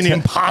 it's an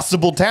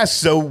impossible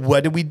task. So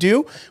what did we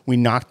do? We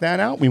knocked that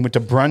out. We went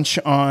to brunch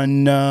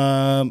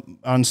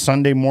on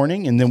Sunday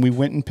morning, and then we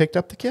went and picked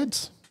up the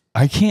kids.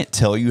 I can't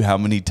tell you how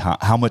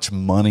much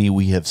money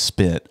we have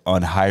spent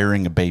on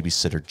hiring a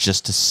babysitter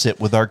just to sit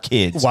with our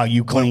kids While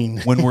you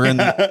clean. when we're in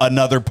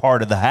another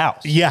part of the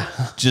house. Yeah.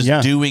 Just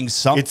doing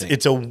something.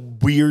 It's a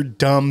weird,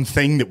 dumb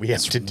thing that we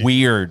have to do.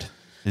 Weird.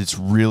 It's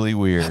really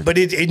weird. But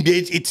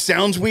it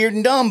sounds weird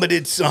and dumb, but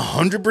it's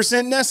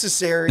 100%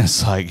 necessary.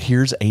 It's like,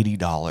 here's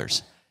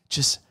 $80.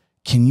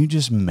 Can you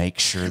just make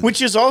sure?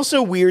 Which is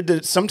also weird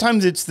that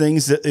sometimes it's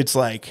things that it's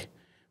like,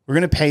 we're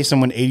going to pay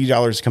someone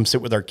 $80 to come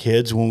sit with our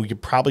kids when we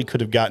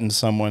could have gotten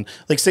someone,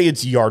 like say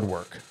it's yard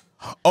work.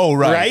 Oh,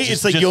 right. Right?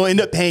 It's like you'll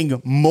end up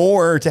paying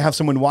more to have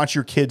someone watch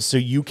your kids so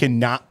you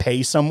cannot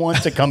pay someone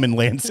to come and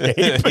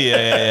landscape.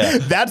 Yeah.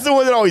 That's the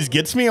one that always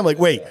gets me. I'm like,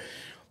 wait,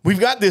 we've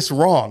got this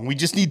wrong. We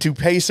just need to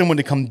pay someone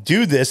to come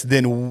do this.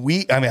 Then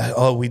we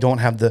don't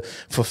have the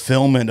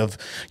fulfillment of,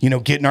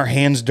 getting our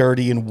hands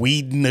dirty and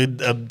weeding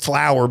a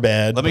flower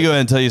bed. Let me go ahead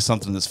and tell you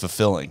something that's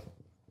fulfilling.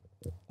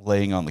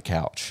 Laying on the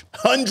couch.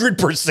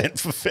 100%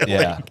 fulfilling.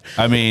 Yeah.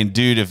 I mean,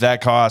 dude, if that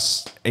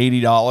costs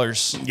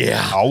 $80,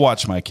 Yeah. I'll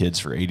watch my kids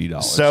for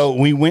 $80. So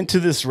we went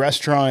to this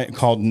restaurant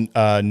called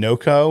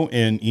NoCo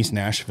in East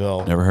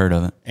Nashville. Never heard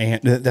of it.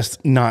 And that's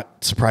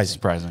not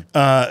surprising. But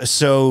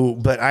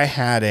I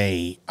had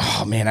I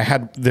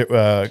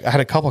had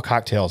a couple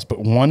cocktails, but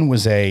one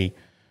was a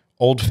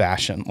old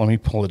fashioned. Let me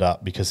pull it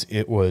up because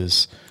it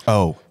was.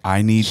 Oh,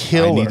 I need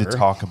to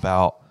talk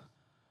about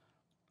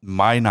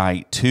my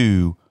night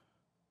too.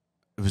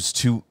 It was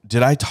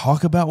did I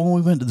talk about when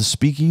we went to the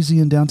Speakeasy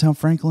in downtown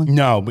Franklin?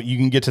 No, but you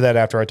can get to that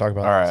after I talk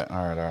about it.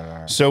 All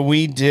right. So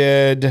we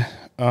did at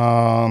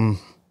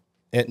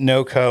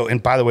NoCo,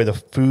 and by the way, the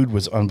food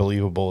was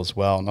unbelievable as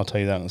well, and I'll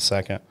tell you that in a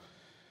second.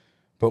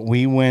 But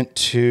we went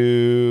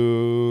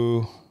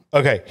to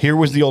here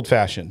was the old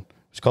fashioned.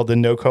 It's called the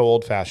NoCo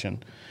Old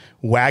Fashioned.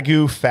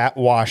 Wagyu fat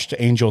washed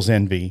Angel's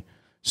Envy,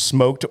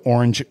 smoked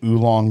orange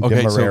oolong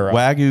demerara. So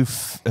Wagyu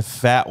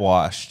fat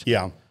washed.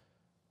 Yeah.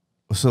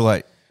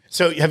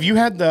 So have you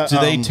had the?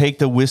 Do they take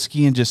the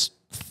whiskey and just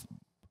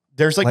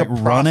there's like a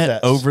process. Run it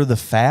over the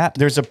fat?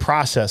 There's a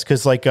process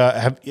because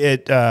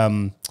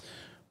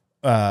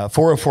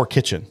 404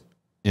 Kitchen.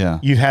 Yeah,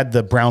 You had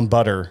the brown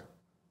butter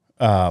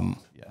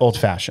old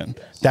fashioned.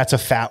 That's a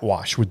fat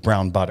wash with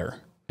brown butter.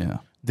 Yeah,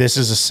 this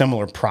is a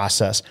similar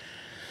process.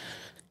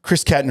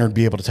 Chris Kettner would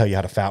be able to tell you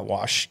how to fat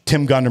wash.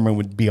 Tim Gunderman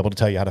would be able to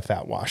tell you how to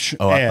fat wash.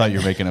 Oh, I thought you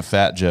were making a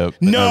fat joke.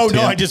 No,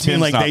 I just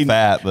mean like Tim's not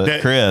fat,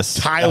 but Chris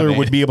Tyler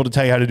would be able to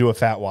tell you how to do a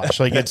fat wash.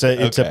 Like it's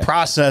a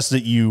process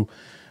that you.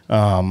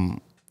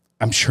 I'm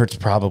sure it's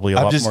probably a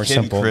lot more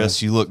simple.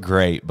 Chris, you look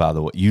great, by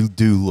the way. You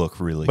do look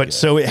really good. But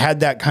so it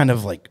had that kind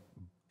of like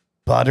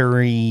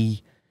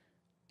buttery,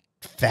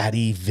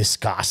 fatty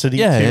viscosity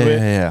to it.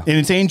 Yeah. And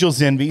it's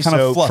Angel's Envy, kind of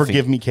so fluffy.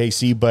 forgive me,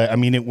 Casey, but I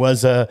mean it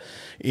was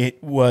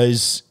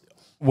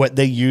what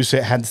they used.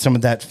 It had some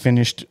of that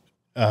finished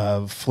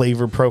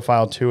flavor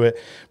profile to it.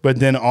 But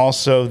then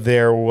also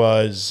there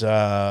was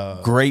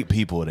Great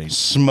people at Ancient.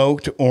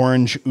 smoked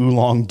orange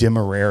oolong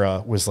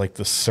demerara was like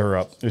the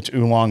syrup, which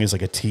oolong is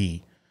like a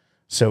tea.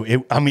 So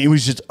it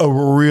was just a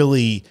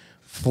really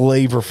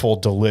flavorful,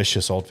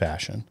 delicious old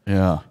fashioned.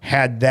 Yeah.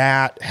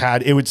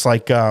 It was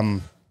like,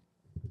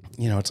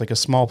 it's like a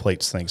small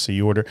plates thing. So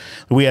you order,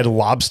 we had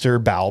lobster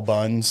bao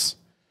buns.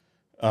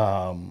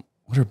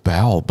 What are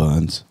bowel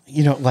buns?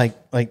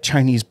 Like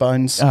Chinese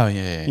buns. Oh,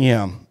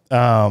 yeah.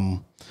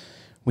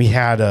 We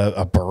had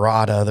a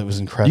burrata that was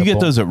incredible. You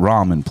get those at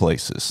ramen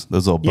places,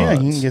 those little buns.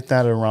 Yeah, you can get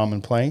that at a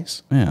ramen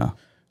place. Yeah.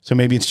 So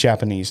maybe it's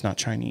Japanese, not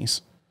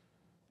Chinese.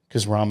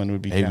 Because ramen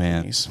would be Hey,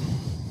 Japanese.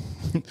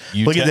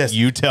 Look at this.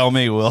 You tell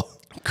me, Will.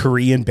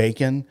 Korean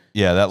bacon.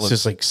 Yeah, that It's looks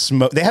just like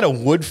smoke. They had a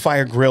wood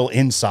fire grill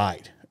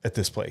inside at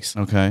this place.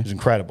 okay. It was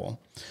incredible.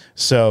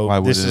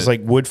 So this is like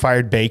wood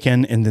fired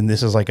bacon, and then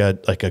this is like a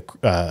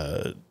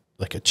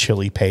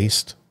chili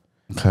paste.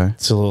 Okay.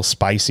 It's a little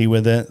spicy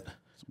with it.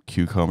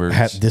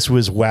 Cucumbers. This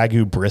was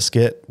Wagyu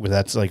brisket.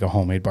 That's like a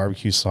homemade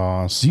barbecue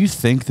sauce. Do you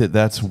think that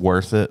that's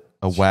worth it?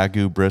 A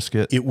Wagyu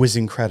brisket? It was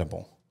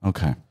incredible.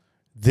 Okay.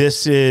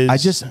 This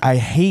is. I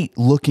hate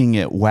looking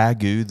at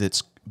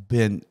Wagyu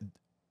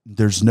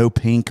there's no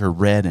pink or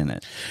red in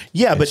it.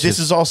 Yeah, but this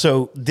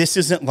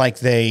isn't like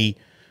they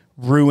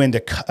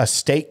ruined a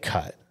steak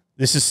cut.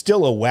 This is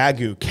still a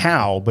Wagyu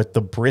cow, but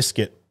the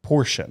brisket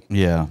portion.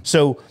 Yeah.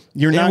 So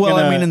you're not well,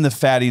 gonna, I mean, in the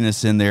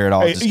fattiness in there, it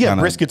all just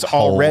brisket's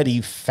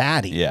already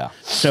fatty. Yeah.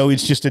 So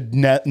it's just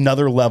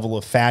another level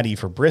of fatty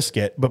for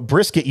brisket. But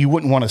brisket, you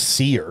wouldn't want to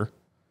sear.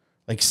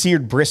 Like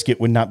seared brisket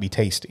would not be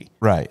tasty.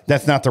 Right.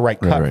 That's not the right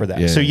cut for that.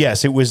 Yeah, so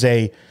yes, it was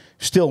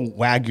still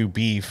Wagyu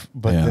beef,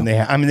 but then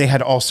they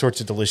had all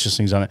sorts of delicious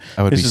things on it.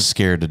 I would be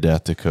scared to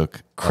death to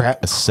cook a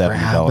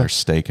 $70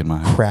 steak in my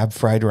house. Crab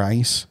fried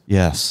rice.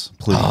 Yes,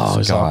 please. Oh,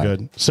 it's all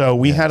good. So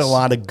we had a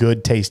lot of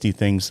good, tasty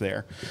things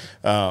there.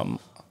 10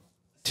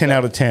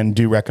 out of 10,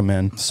 do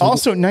recommend. So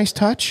also, nice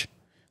touch.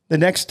 The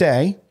next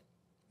day,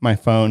 my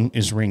phone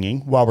is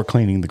ringing while we're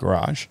cleaning the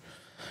garage.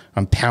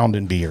 I'm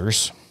pounding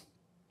beers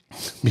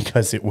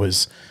because it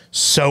was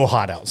so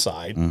hot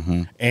outside.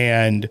 Mm-hmm.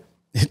 And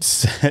it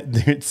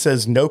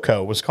says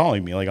NOCO was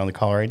calling me, like on the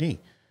caller ID.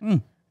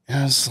 And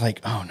I was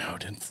like, oh no,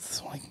 did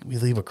we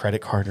leave a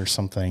credit card or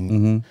something?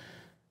 Mm-hmm.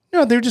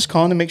 No, they're just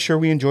calling to make sure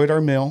we enjoyed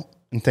our meal.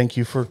 And thank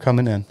you for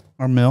coming in.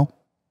 Our meal?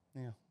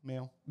 Yeah,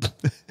 meal.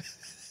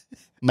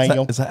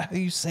 Meal. Is that how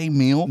you say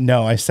meal?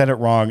 No, I said it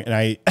wrong. And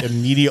I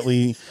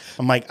immediately,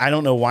 I'm like, I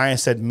don't know why I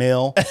said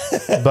meal,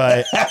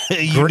 but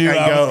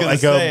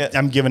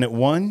I'm giving it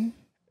 1,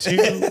 2,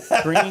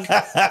 3.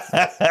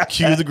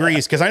 Cue the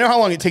grease, because I know how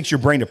long it takes your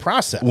brain to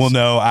process. Well,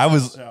 no, I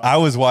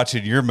was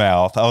watching your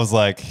mouth. I was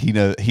like, he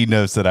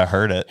knows that I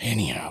heard it.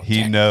 Anyhow,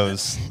 he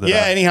knows.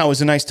 Anyhow, it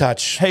was a nice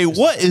touch. Hey,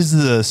 what is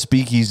the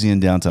speakeasy in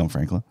downtown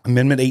Franklin?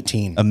 Amendment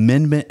 18.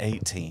 Amendment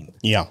 18.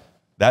 Yeah,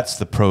 that's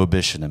the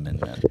Prohibition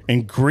Amendment.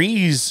 And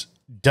Greeze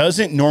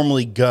doesn't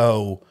normally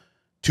go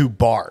to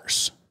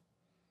bars.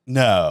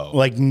 No,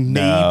 like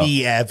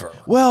maybe ever.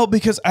 Well,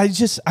 because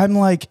I'm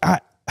like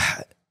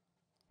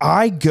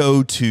I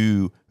go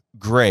to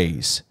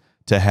Greeze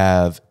to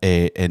have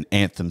an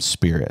Anthem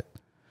Spirit.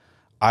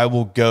 I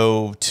will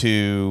go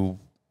to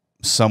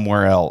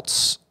somewhere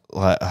else.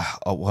 Well,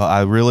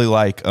 I really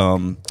like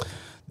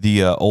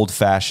the old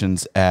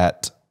fashions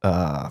at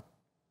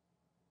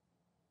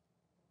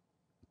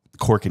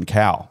Cork and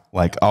Cow.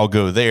 Like I'll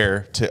go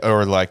there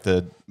or like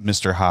the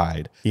Mr.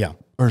 Hyde. Yeah.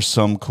 Or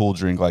some cool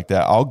drink like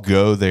that. I'll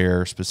go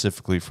there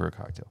specifically for a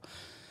cocktail.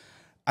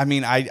 I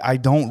mean, I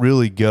don't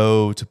really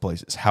go to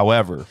places.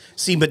 However,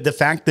 see, but the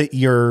fact that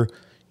you're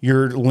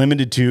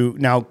limited to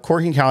now,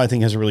 Cork and Cow, I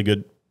think, has a really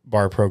good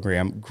bar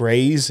program.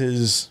 Greeze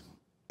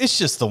it's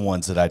just the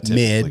ones that I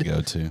typically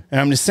go to.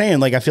 And I'm just saying,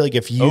 like, I feel like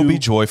if you Be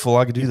Joyful,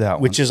 I could do that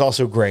one. Which is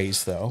also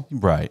Greeze, though.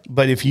 Right.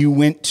 But if you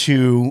went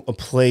to a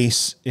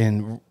place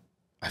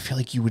I feel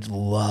like you would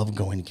love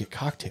going to get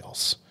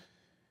cocktails.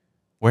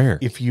 Where?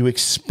 If you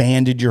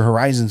expanded your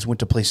horizons, went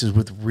to places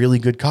with really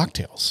good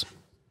cocktails.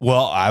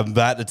 Well, I'm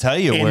about to tell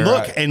you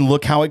and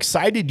look how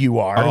excited you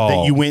are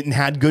that you went and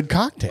had good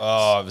cocktails.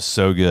 Oh, it was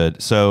so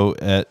good. So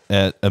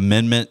at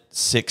Amendment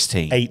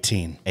 16.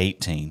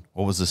 18.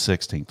 What was the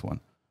 16th one?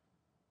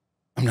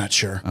 I'm not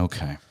sure.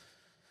 Okay.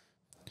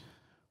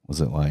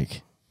 Was it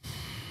like...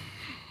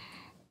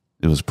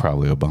 It was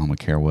probably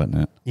Obamacare, wasn't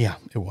it? Yeah,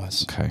 it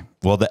was. Okay.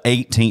 Well, the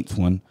 18th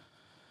one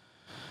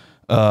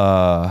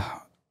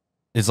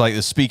is like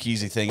the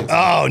speakeasy thing.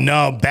 Oh,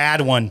 no.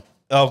 Bad one.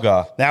 Oh,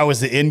 God. That was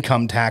the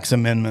income tax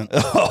amendment.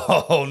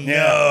 Oh,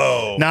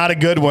 no. Yeah. Not a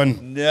good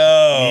one. No.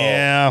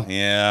 Yeah.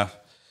 Yeah.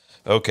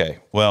 Okay.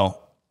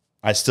 Well,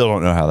 I still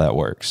don't know how that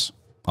works.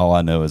 All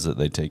I know is that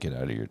they take it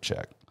out of your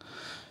check.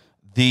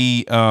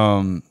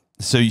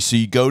 So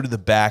you go to the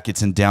back.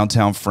 It's in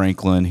downtown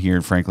Franklin, here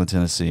in Franklin,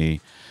 Tennessee.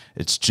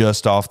 It's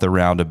just off the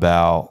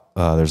roundabout.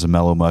 There's a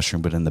Mellow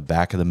Mushroom, but in the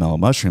back of the Mellow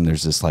Mushroom,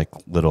 there's this like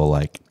little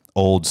like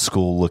old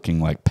school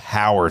looking like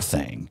power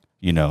thing.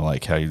 You know,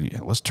 like how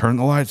let's turn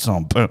the lights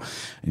on, boom,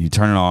 and you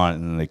turn it on,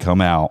 and then they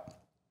come out,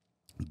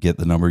 get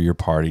the number of your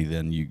party,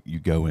 then you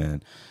go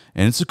in,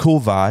 and it's a cool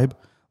vibe.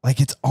 Like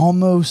it's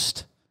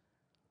almost,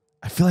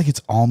 I feel like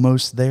it's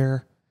almost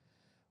there.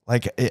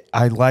 Like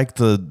I like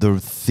the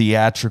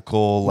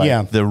theatrical,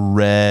 like the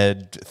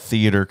red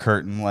theater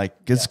curtain. Like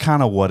it's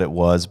kind of what it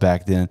was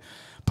back then.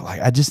 But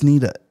like I just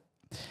need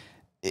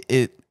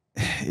it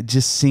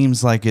just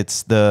seems like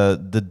it's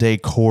the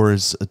decor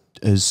is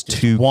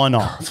too one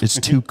off. It's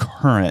too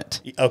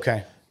current.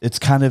 Okay. It's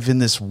kind of in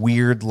this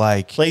weird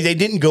like they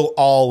didn't go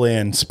all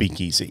in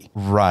speakeasy.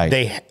 Right.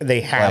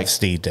 They have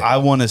stayed it. I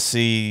want to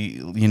see,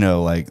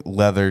 like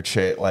leather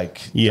chair,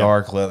 like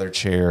dark leather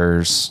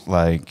chairs,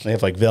 like they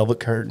have like velvet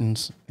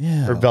curtains.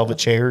 Yeah. Or velvet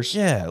chairs.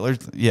 Yeah.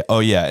 Yeah. Oh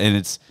yeah.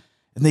 And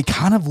they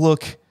kind of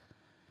look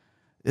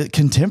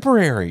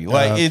contemporary.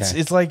 Like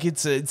it's like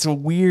it's a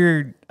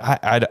weird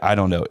I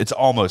don't know. It's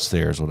almost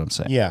there is what I'm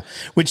saying. Yeah.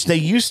 Which they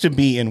used to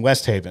be in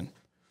West Haven.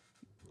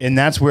 And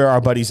that's where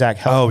our buddy Zach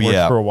helped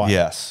work for a while.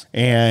 Yes.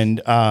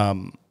 And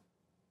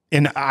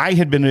I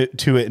had been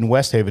to it in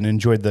West Haven and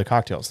enjoyed the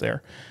cocktails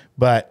there.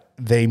 But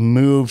they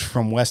moved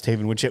from West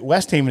Haven, which at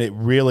West Haven,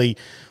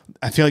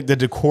 I feel like the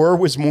decor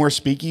was more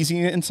speakeasy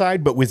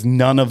inside, but with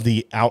none of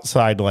the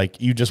outside,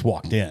 like you just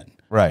walked in.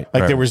 Right.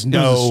 Like there was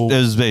no... It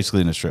was basically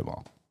in a strip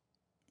mall.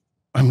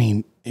 I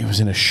mean, it was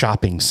in a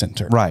shopping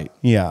center. Right.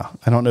 Yeah.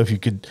 I don't know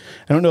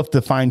if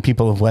the fine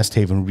people of West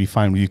Haven would be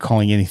fine with you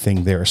calling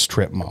anything there a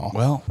strip mall.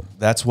 Well,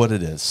 that's what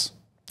it is.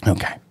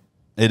 Okay.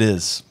 It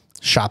is.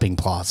 Shopping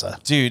plaza.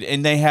 Dude,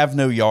 and they have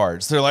no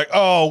yards. They're like,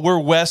 oh, we're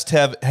West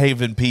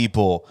Haven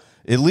people.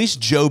 At least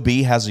Joe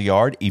B has a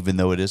yard, even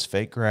though it is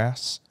fake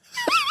grass.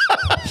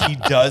 He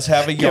does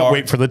have a yard. Can't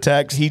wait for the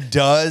text. He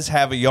does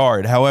have a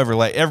yard. However,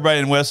 like everybody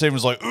in West Haven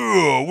is like,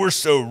 oh, we're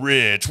so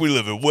rich. We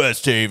live in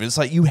West Haven. It's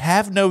like you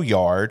have no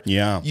yard.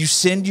 Yeah. You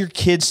send your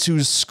kids to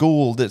a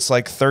school that's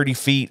like 30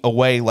 feet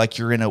away, like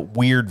you're in a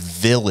weird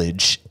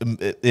village in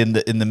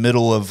the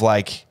middle of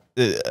like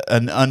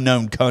an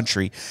unknown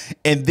country.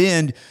 And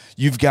then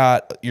you've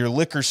got your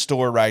liquor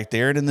store right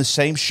there. And in the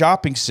same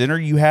shopping center,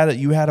 you had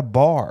a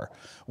bar,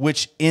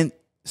 which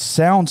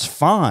sounds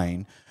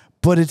fine.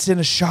 But it's in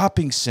a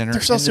shopping center.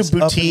 There's also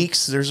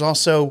boutiques. There's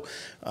also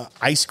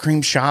ice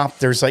cream shop.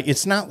 There's like,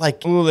 it's not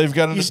like, oh, they've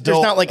got an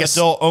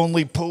adult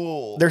only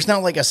pool. There's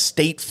not like a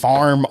State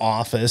Farm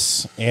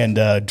office and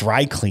a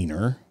dry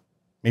cleaner.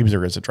 Maybe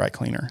there is a dry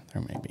cleaner.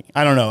 There may be.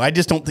 I don't know. I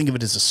just don't think of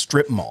it as a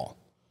strip mall.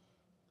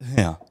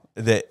 Yeah.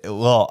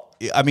 Well,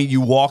 I mean,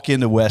 you walk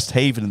into West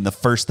Haven and the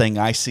first thing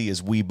I see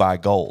is We Buy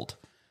Gold.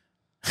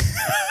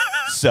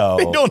 So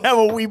they don't have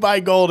a We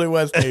Buy Gold in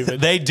West Haven.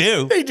 They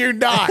do. They do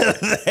not.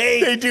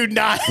 they do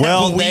not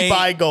have We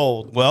Buy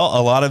Gold. Well,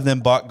 a lot of them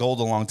bought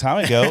gold a long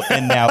time ago,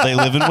 and now they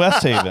live in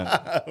West Haven.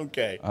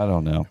 Okay. I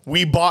don't know.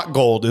 We Bought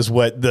Gold is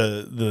what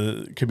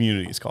the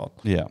community is called.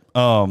 Yeah.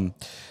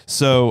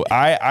 So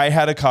I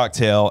had a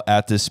cocktail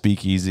at this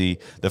speakeasy.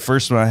 The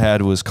first one I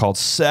had was called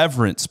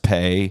Severance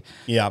Pay.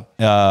 Yeah.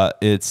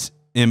 It's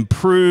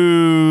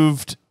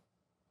improved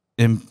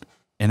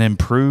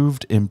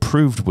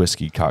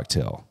whiskey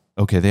cocktail.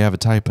 Okay, they have a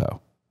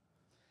typo.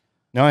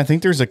 No, I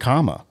think there's a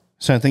comma.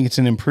 So I think it's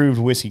an improved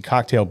whiskey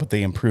cocktail, but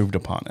they improved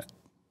upon it.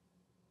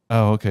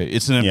 Oh, okay.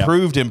 It's an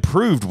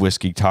improved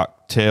whiskey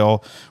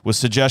cocktail with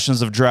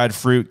suggestions of dried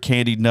fruit,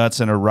 candied nuts,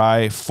 and a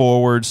rye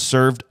forward,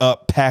 served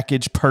up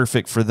package,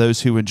 perfect for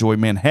those who enjoy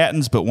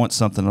Manhattans but want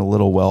something a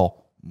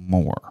little,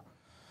 more.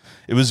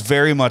 It was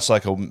very much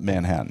like a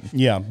Manhattan.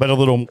 Yeah, but a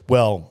little,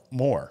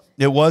 more.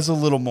 It was a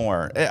little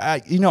more.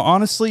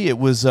 Honestly, it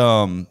was...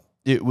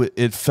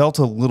 It felt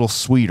a little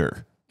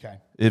sweeter. Okay.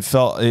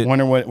 I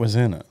wonder what was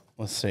in it.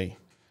 Let's see.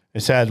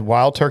 It said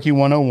Wild Turkey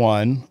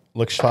 101,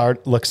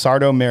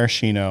 Luxardo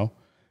Maraschino,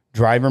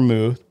 Dry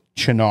Vermouth,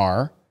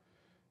 Chinar,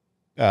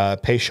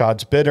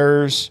 Peychaud's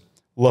Bitters,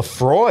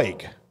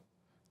 Lafroig. It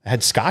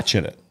had scotch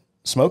in it.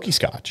 Smoky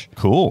scotch.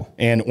 Cool.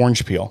 And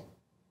orange peel.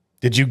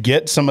 Did you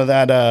get some of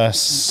that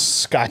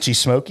scotchy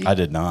smoky? I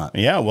did not.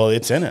 Yeah, well,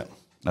 it's in it.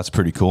 That's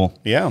pretty cool.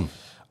 Yeah.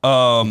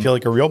 I feel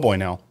like a real boy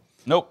now.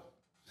 Nope.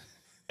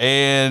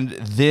 And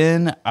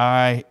then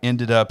I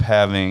ended up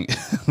having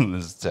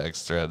this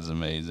text thread is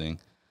amazing.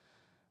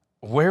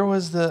 Where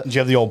was Did you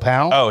have the old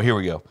pal? Oh, here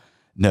we go.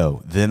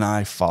 No, then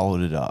I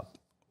followed it up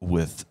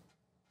with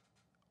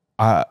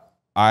I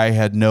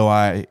had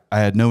no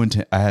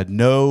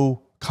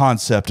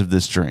concept of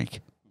this drink.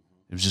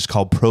 It was just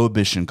called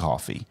Prohibition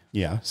Coffee.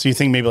 Yeah. So you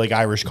think maybe like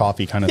Irish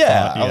coffee kind of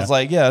thought? Yeah. I was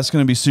like, yeah, that's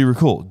going to be super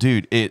cool.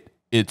 Dude,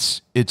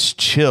 it's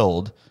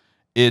chilled.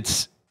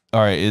 It's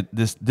all right.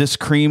 This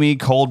creamy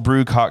cold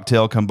brew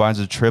cocktail combines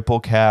a triple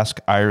cask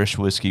Irish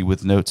whiskey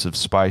with notes of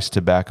spice,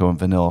 tobacco, and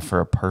vanilla for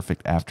a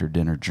perfect after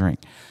dinner drink.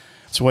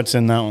 So what's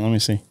in that one? Let me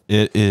see.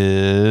 It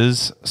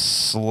is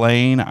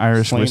Slain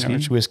Irish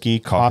whiskey,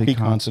 coffee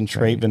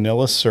concentrate,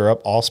 vanilla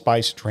syrup,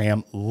 allspice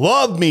dram.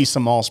 Love me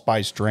some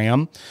allspice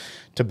dram.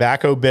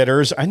 Tobacco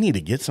bitters. I need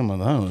to get some of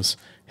those.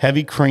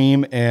 Heavy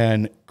cream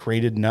and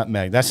grated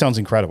nutmeg. That sounds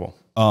incredible.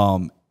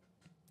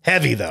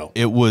 Heavy though.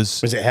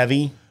 Was it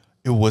heavy?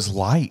 It was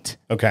light.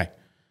 Okay.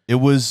 It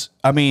was,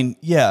 I mean,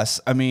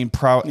 yes, I mean,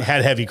 It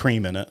had heavy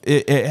cream in it.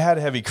 It had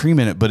heavy cream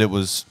in it, but it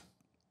was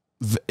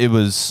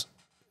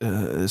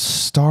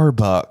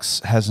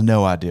Starbucks has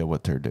no idea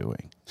what they're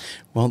doing.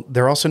 Well,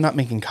 they're also not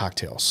making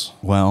cocktails.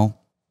 Well,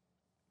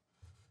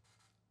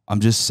 I'm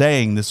just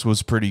saying this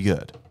was pretty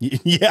good.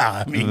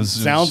 Yeah, I mean,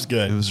 sounds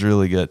good. It was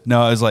really good.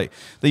 No, it was like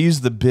they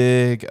used the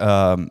big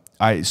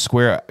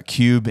square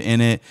cube in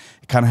it.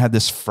 It kind of had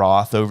this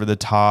froth over the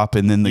top,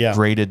 and then the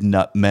grated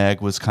nutmeg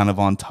was kind of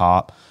on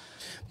top.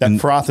 That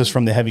froth is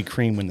from the heavy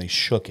cream when they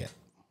shook it.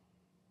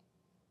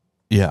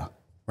 Yeah.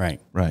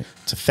 Right. Right.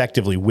 It's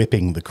effectively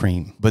whipping the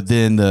cream. But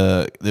then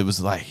it was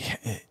like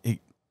it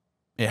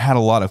had a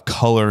lot of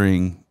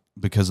coloring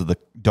because of the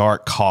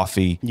dark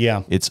coffee.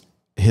 Yeah. It's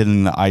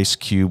hitting the ice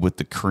cube with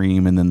the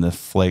cream and then the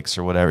flakes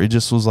or whatever. It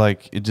just was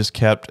like, it just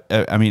kept,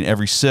 I mean,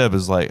 every sip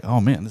is like,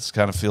 oh man, this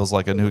kind of feels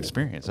like a new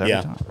experience every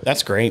time.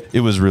 That's great. It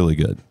was really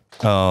good.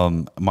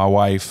 My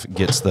wife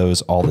gets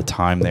those all the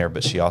time there,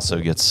 but she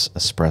also gets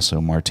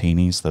espresso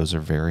martinis. Those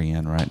are very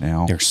in right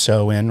now. They're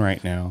so in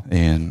right now.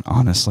 And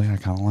honestly, I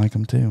kind of like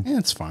them too. Yeah,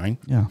 it's fine.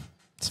 Yeah,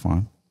 it's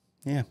fine.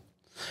 Yeah.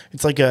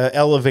 It's like a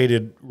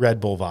elevated Red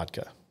Bull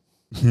vodka.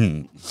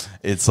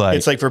 It's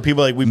like for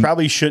people like, we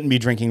probably shouldn't be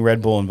drinking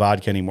Red Bull and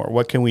vodka anymore.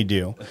 What can we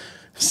do?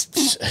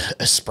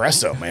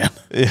 Espresso, man.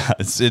 Yeah,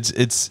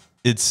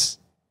 it's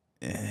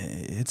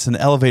an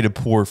elevated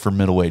pour for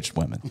middle-aged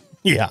women.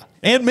 Yeah.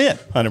 And men.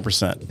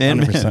 100%.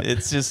 And 100%. men.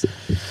 It's just,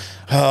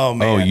 oh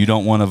man. oh, you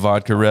don't want a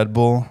vodka Red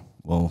Bull?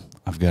 Well,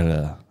 I've got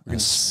a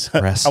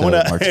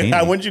espresso martini.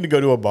 I want you to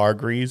go to a bar,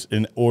 Greeze,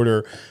 and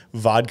order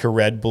vodka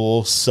Red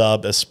Bull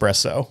sub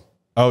espresso.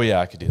 Oh yeah,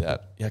 I could do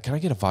that. Yeah, can I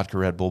get a vodka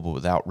Red Bull but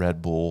without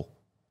Red Bull?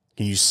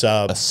 Can you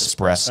sub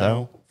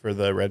espresso for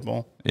the Red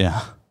Bull?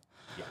 Yeah.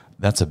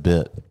 That's a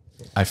bit.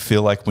 I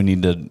feel like we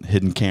need to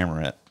hidden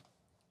camera it.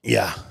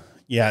 Yeah.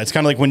 Yeah, it's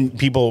kind of like when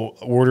people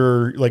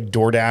order like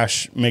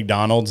DoorDash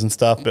McDonald's and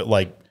stuff, but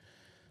like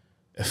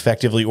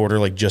effectively order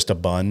like just a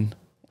bun.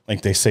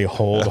 Like they say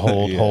hold,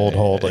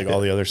 hold, like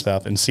all the other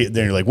stuff, and see it.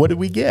 Then you're like, what did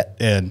we get?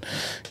 And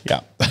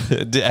yeah.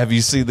 Have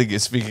you seen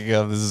speaking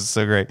of, this is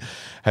so great.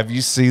 Have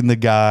you seen the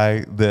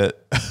guy that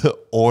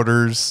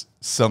orders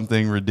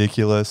something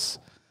ridiculous?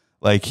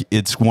 Like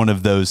it's one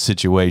of those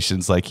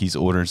situations, like he's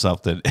ordering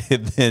something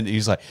and then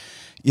he's like,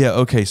 yeah,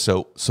 okay,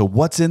 so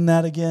what's in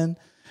that again?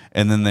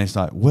 And then they're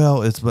like,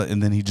 well,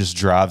 and then he just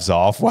drives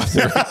off while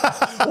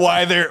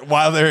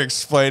they're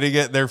explaining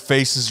it. Their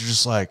faces are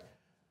just like,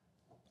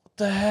 what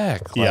the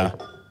heck? Like,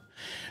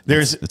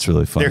 it's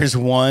really fun. There's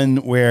one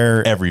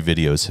where every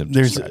video is him.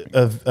 There's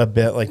a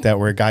bit like that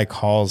where a guy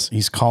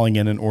he's calling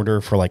in an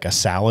order for like a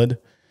salad,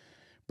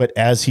 but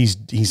as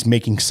he's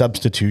making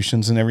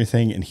substitutions and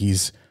everything, and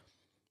he's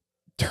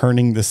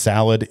turning the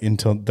salad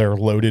into their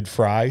loaded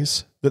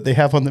fries that they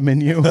have on the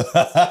menu.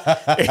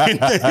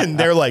 and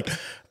they're like,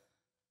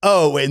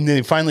 oh, and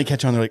they finally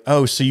catch on. They're like,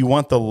 oh, so you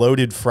want the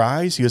loaded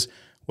fries? He goes,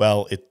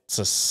 well, it's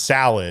a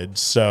salad,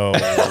 so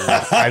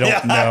I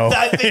don't know.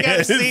 I think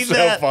I've seen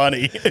that. So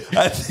funny.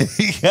 I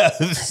think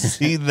I've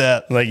seen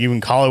that. Like you can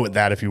call it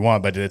that if you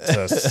want, but it's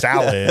a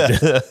salad.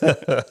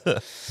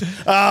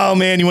 Oh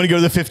man, you want to go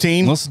to the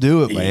 15? Let's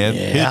do it, man.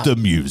 Yeah. Hit the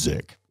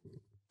music.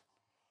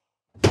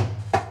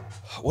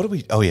 What do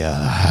we? Oh yeah,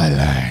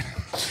 Highline.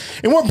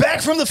 And we're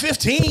back from the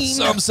 15.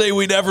 Some say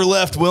we never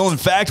left, Will. In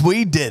fact,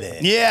 we did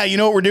it. Yeah, you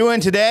know what we're doing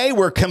today?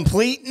 We're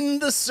completing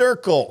the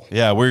circle.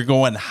 Yeah, we're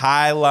going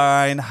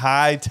Highline,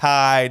 high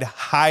tide,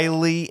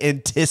 highly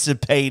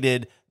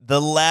anticipated, the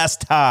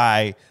last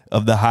high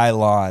of the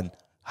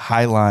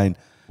Highline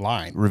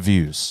line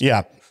reviews.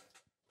 Yeah.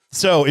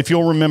 So if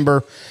you'll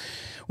remember,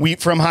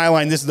 from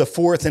Highline, this is the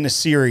fourth in a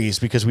series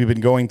because we've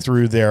been going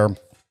through their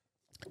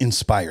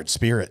inspired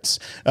spirits.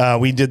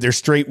 We did their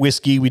straight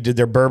whiskey, we did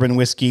their bourbon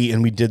whiskey,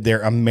 and we did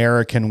their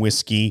American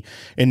whiskey.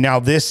 And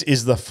now this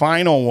is the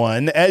final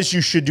one. As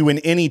you should do in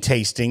any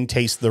tasting,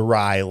 taste the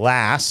rye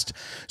last.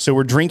 So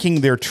we're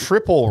drinking their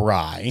triple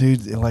rye.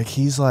 Dude,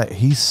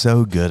 he's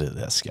so good at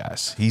this,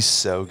 guys. He's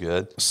so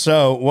good.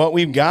 So what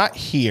we've got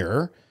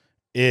here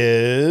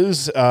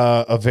is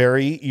a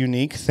very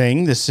unique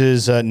thing. This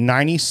is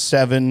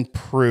 97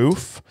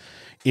 proof.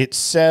 It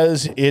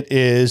says it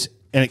is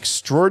an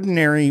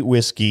extraordinary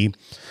whiskey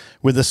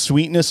with a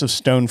sweetness of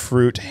stone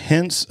fruit,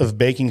 hints of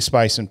baking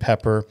spice and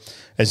pepper,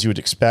 as you would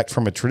expect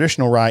from a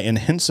traditional rye, and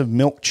hints of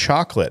milk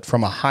chocolate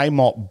from a high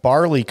malt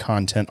barley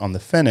content on the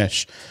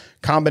finish.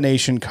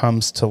 Combination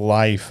comes to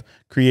life,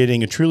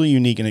 creating a truly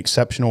unique and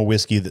exceptional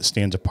whiskey that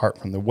stands apart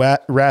from the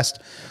rest.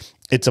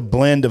 It's a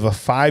blend of a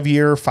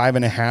 5-year,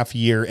 5.5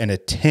 year, and a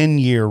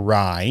 10-year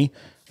rye.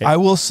 I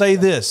will say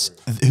this,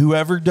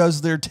 whoever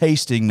does their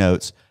tasting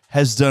notes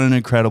has done an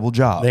incredible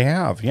job. They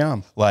have, yeah.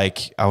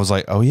 Like I was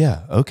like, oh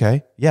yeah,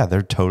 okay, yeah,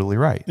 they're totally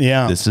right.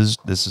 Yeah, this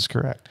is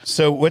correct.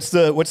 So what's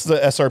the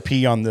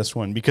SRP on this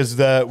one? Because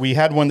we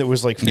had one that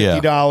was like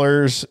 $50,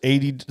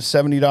 $80,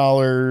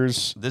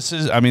 $70. This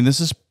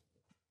is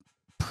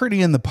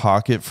pretty in the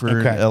pocket for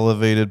an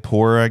elevated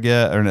pour, I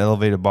get, or an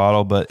elevated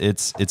bottle, but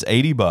it's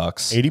 $80.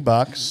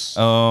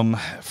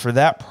 $80. For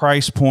that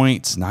price point,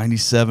 it's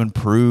 97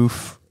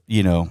 proof.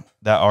 You know,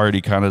 that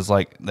already kind of is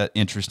like that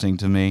interesting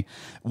to me.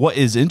 What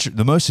is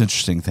the most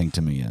interesting thing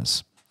to me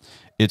is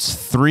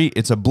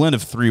it's a blend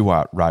of 3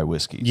 rye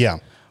whiskeys. Yeah.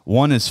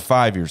 One is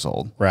 5 years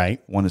old.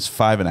 Right. One is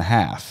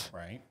 5.5.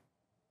 Right.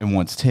 And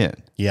one's 10.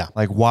 Yeah.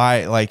 Like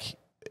why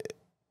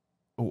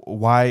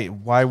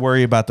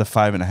worry about the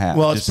 5.5?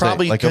 Well, it's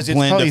probably like a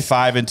blend of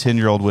 5 and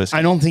 10-year-old whiskey.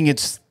 I don't think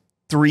it's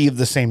 3 of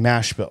the same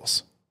mash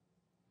bills.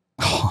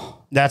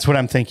 That's what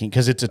I'm thinking,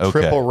 because it's a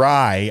triple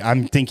rye.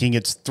 I'm thinking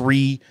it's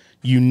 3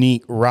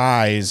 unique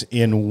ryes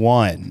in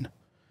one.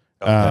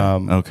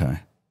 Okay.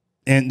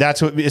 And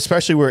that's what,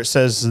 especially where it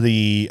says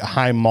the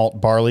high malt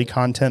barley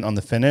content on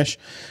the finish.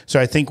 So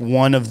I think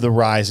one of the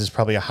ryes is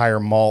probably a higher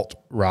malt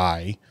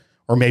rye,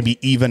 or maybe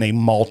even a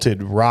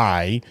malted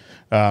rye,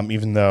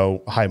 even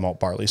though high malt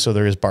barley. So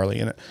there is barley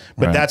in it.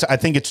 But I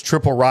think it's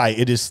triple rye.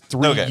 It is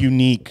 3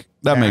 unique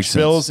mash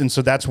bills. And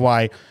so that's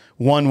why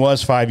one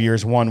was 5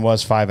 years, one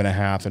was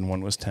 5.5, and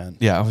one was 10.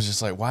 Yeah, I was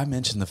just like, why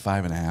mention the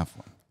 5.5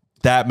 one?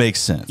 That makes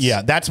sense.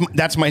 Yeah,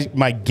 that's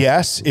my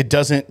guess. It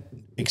doesn't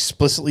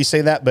explicitly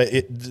say that, but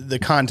the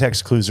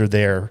context clues are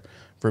there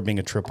for it being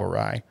a triple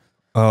rye.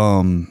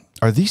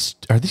 Are these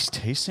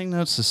tasting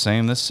notes the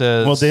same? This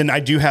says, well, then I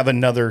do have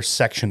another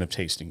section of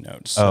tasting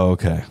notes. Oh,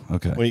 okay.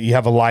 You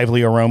have a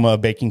lively aroma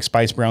of baking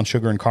spice, brown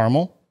sugar, and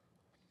caramel.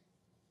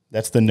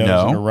 That's the nose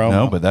and aroma.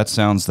 No, but that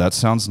sounds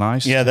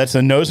nice. Yeah, that's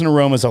the nose and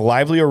aroma is a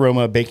lively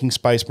aroma of baking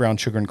spice, brown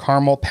sugar, and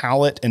caramel.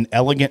 Palate, an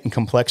elegant and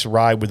complex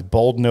rye with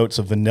bold notes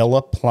of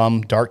vanilla,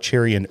 plum, dark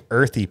cherry, and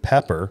earthy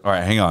pepper. All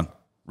right, hang on.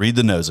 Read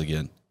the nose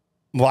again.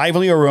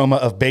 Lively aroma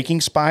of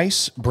baking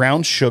spice,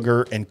 brown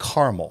sugar, and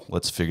caramel.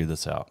 Let's figure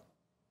this out.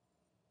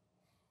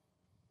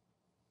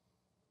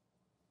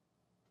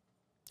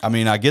 I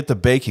mean, I get the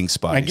baking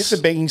spice. I get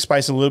the baking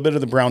spice, a little bit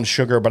of the brown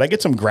sugar, but I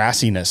get some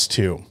grassiness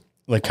too.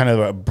 Like kind of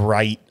a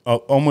bright,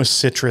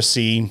 almost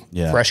citrusy,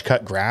 fresh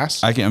cut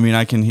grass. I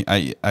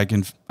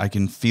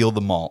can feel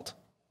the malt.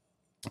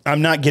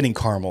 I'm not getting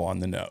caramel on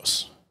the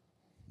nose.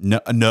 No.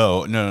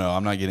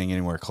 I'm not getting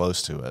anywhere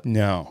close to it.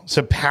 No.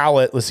 So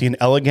palate, let's see, an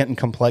elegant and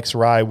complex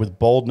rye with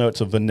bold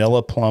notes of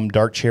vanilla, plum,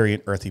 dark cherry,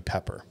 and earthy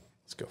pepper.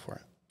 Let's go for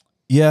it.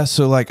 Yeah.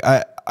 So like,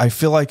 I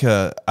feel like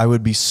I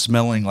would be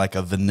smelling like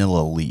a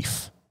vanilla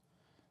leaf,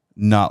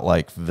 not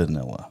like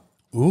vanilla.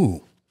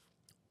 Ooh.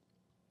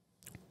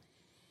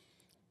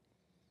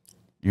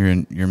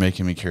 You're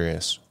making me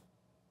curious.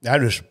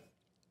 That is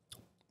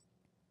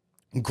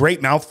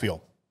great mouthfeel.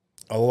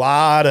 A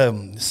lot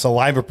of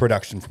saliva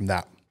production from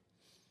that.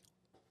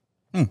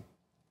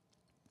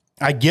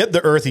 I get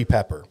the earthy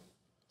pepper.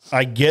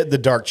 I get the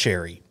dark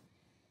cherry.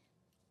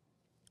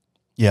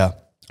 Yeah.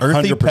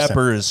 Earthy 100%.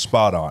 pepper is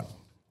spot on.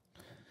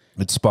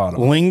 It's spot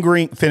on.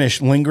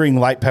 Lingering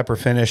light pepper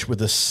finish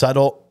with a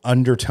subtle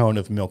undertone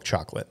of milk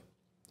chocolate.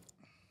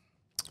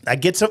 I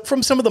get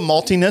from some of the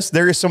maltiness.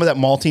 There is some of that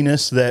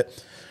maltiness that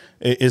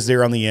is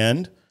there on the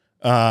end,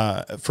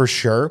 for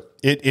sure.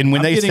 And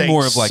when they say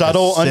more of like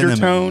subtle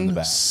undertone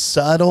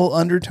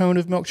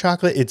of milk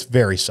chocolate, it's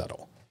very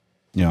subtle.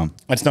 Yeah,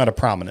 it's not a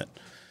prominent.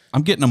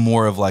 I'm getting a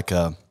more of like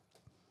a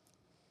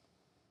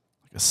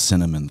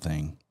cinnamon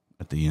thing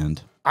at the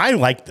end. I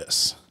like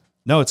this.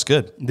 No, it's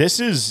good. This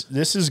is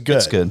good.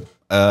 It's good.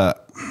 We're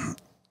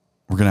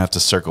gonna have to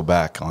circle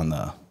back on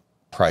the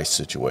price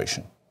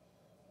situation.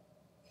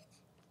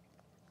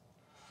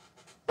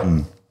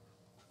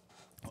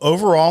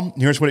 Overall,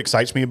 here's what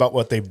excites me about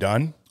what they've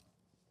done.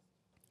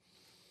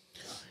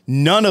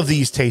 None of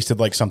these tasted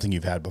like something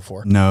you've had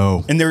before.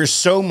 No. And there is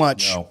so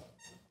much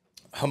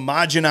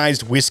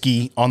homogenized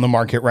whiskey on the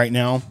market right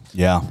now.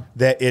 Yeah.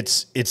 That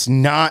it's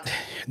not,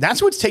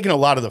 that's what's taken a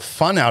lot of the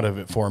fun out of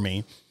it for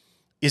me,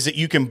 is that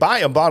you can buy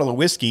a bottle of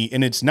whiskey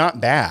and it's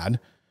not bad,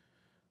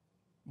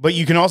 but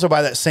you can also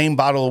buy that same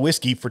bottle of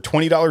whiskey for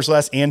 $20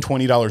 less and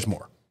 $20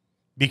 more.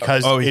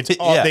 Because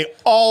they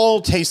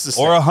all taste the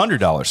same. Or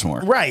 $100 more.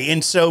 Right.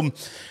 And so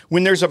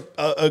when there's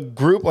a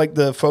group like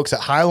the folks at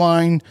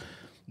Highline,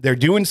 they're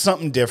doing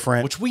something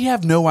different. Which we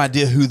have no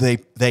idea who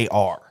they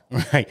are.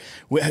 Right.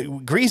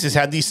 Greeze has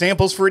had these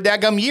samples for a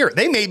daggum year.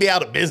 They may be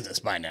out of business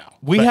by now.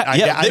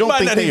 I don't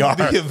think they are.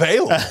 Be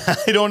available.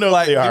 I don't know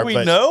if they are. Do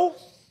we know?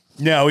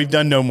 No, we've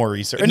done no more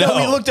research. No,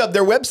 we looked up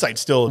their website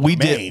still. We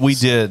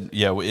did.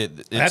 Yeah.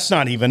 That's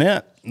not even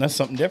it. That's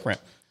something different.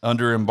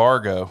 Under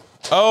embargo.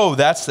 Oh,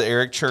 that's the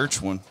Eric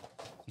Church one,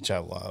 which I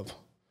love.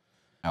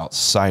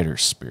 Outsider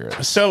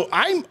Spirits. So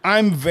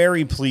I'm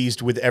very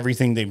pleased with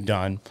everything they've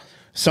done.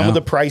 Some of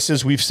the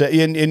prices we've set,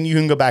 and you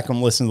can go back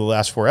and listen to the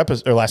last 4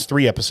 episodes or last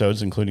 3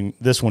 episodes, including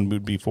this one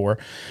would be 4.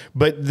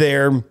 But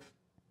they're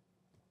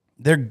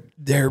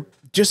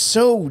just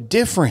so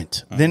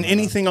different than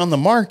anything on the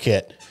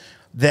market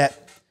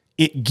that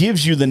it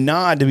gives you the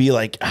nod to be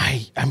like,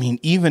 I mean,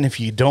 even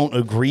if you don't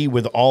agree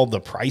with all the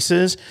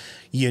prices,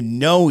 you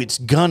know it's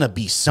gonna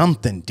be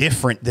something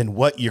different than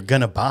what you're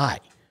gonna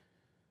buy.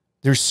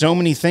 There's so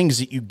many things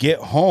that you get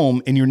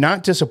home and you're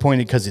not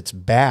disappointed because it's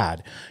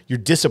bad. You're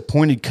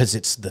disappointed because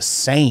it's the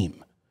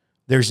same.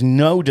 There's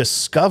no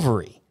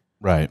discovery.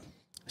 Right.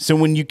 So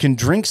when you can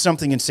drink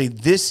something and say,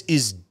 this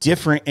is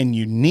different and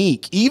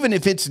unique, even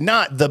if it's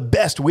not the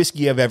best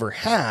whiskey I've ever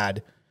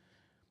had,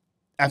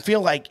 I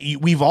feel like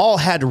we've all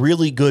had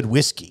really good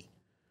whiskey.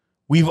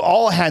 We've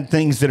all had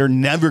things that are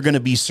never going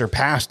to be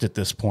surpassed at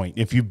this point.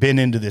 If you've been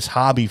into this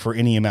hobby for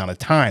any amount of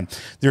time,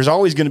 there's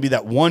always going to be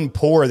that one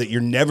pour that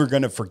you're never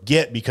going to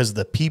forget because of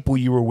the people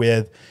you were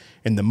with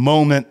and the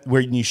moment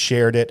where you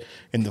shared it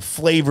and the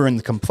flavor and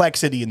the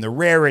complexity and the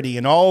rarity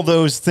and all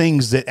those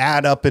things that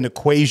add up an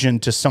equation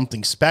to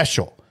something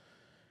special.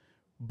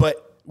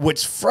 But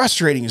what's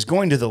frustrating is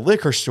going to the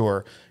liquor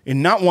store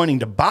and not wanting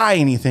to buy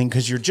anything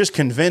because you're just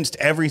convinced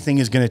everything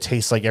is going to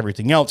taste like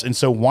everything else. And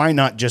so why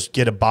not just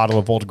get a bottle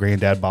of Old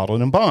Granddad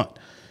Bottled and Bond?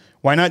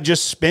 Why not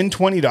just spend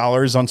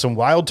 $20 on some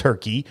wild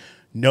turkey,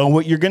 know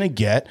what you're going to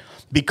get,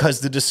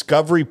 because the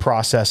discovery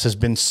process has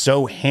been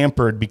so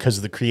hampered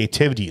because the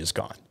creativity is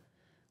gone.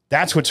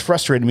 That's what's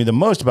frustrated me the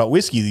most about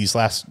whiskey these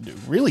last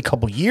really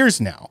couple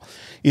years now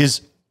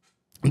is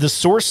the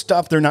source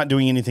stuff. They're not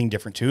doing anything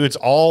different to. It's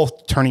all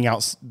turning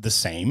out the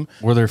same.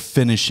 Or they're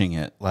finishing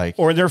it and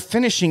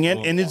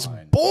it's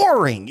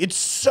boring. It's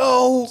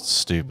so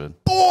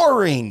stupid.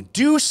 Boring.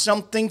 Do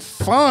something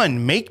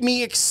fun. Make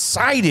me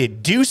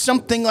excited. Do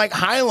something like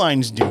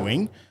Highline's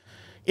doing.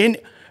 And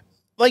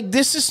like,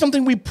 this is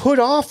something we put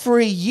off for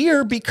a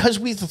year because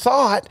we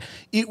thought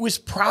it was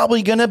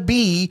probably going to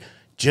be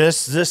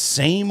just the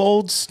same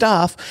old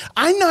stuff.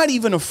 I'm not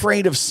even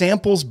afraid of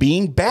samples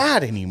being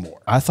bad anymore.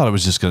 I thought it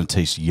was just going to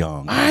taste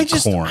young. I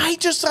just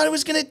thought it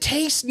was going to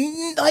taste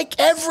like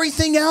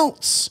everything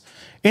else.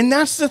 And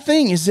that's the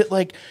thing, is that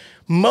like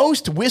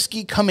most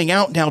whiskey coming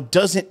out now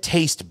doesn't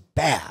taste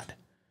bad.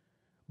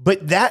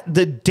 But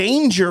the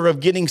danger of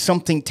getting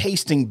something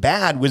tasting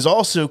bad was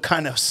also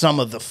kind of some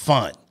of the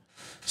fun,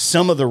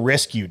 some of the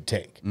risk you'd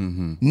take.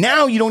 Mm-hmm.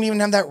 Now you don't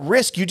even have that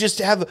risk. You just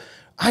have...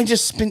 I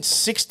just spent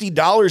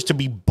 $60 to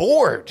be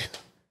bored.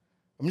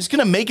 I'm just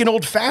going to make an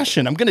old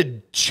fashioned. I'm going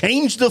to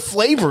change the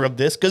flavor of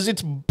this because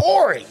it's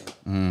boring.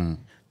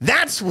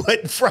 That's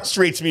what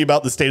frustrates me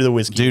about the state of the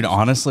whiskey. Dude,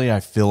 honestly,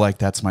 I feel like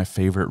that's my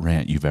favorite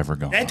rant you've ever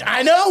gone on.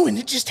 I know, and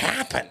it just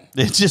happened.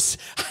 I just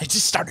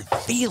started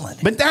feeling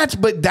it.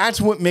 But that's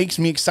what makes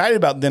me excited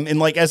about them. And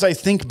like, as I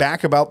think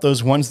back about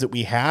those ones that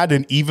we had,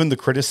 and even the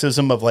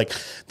criticism of like,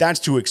 that's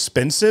too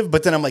expensive.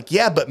 But then I'm like,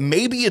 yeah, but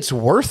maybe it's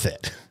worth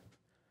it.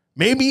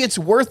 Maybe it's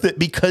worth it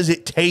because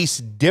it tastes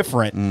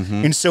different.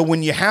 Mm-hmm. And so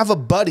when you have a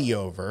buddy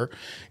over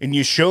and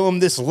you show them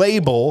this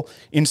label,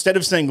 instead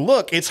of saying,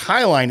 look, it's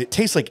Highline, it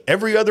tastes like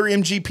every other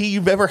MGP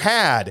you've ever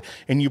had,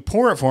 and you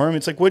pour it for them,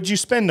 it's like, what'd you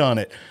spend on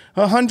it?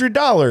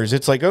 $100.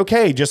 It's like,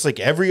 okay, just like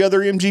every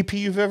other MGP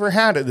you've ever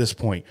had at this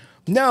point.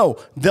 No,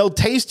 they'll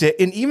taste it.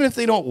 And even if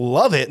they don't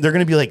love it, they're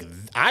going to be like,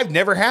 I've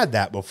never had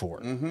that before.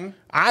 Mm-hmm.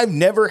 I've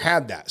never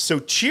had that. So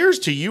cheers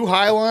to you,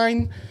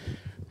 Highline.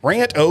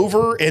 Rant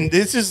over. And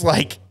this is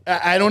like,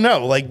 I don't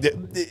know, like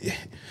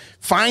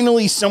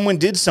finally someone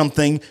did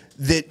something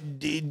that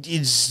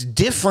is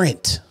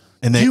different.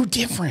 And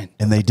different.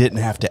 And they didn't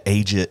have to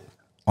age it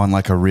on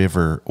like a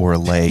river or a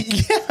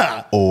lake.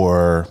 Yeah.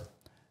 Or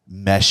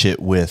mesh it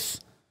with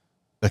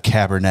a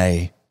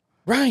Cabernet.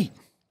 Right.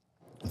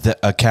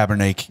 A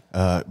Cabernet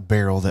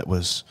barrel that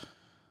was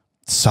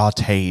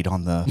sauteed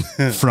on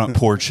the front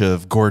porch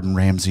of Gordon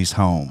Ramsay's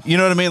home. You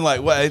know what I mean?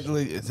 Like,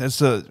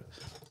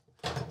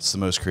 it's the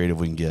most creative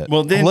we can get.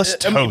 Well, then let's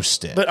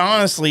toast it. But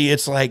honestly,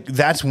 it's like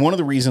that's one of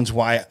the reasons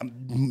why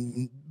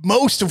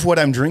most of what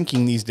I'm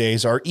drinking these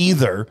days are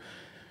either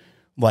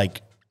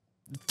like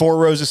Four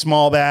Roses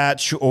small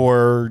batch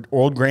or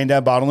Old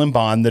Granddad Bottle and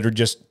Bond that are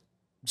just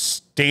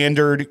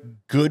standard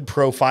good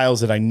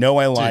profiles that I know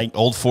I like.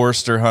 Old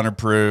Forester 100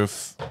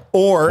 proof.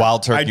 Or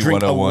Wild Turkey I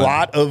drink 101. a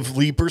lot of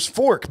Leaper's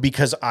Fork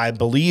because I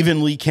believe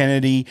in Lee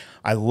Kennedy.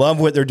 I love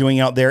what they're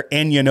doing out there.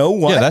 And you know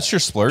what? Yeah, that's your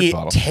splurge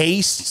bottle. It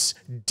tastes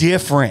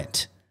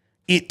different.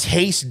 It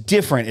tastes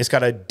different. It's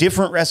got a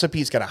different recipe.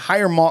 It's got a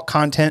higher malt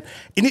content.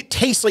 And it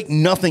tastes like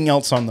nothing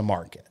else on the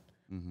market.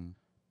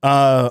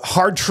 Mm-hmm.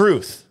 Hard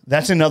Truth.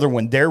 That's another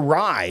one. Their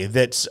rye,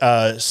 that's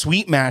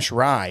sweet mash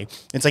rye.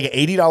 It's like an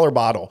 $80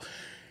 bottle.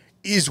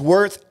 Is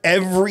worth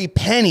every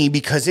penny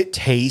because it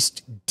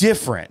tastes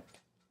different.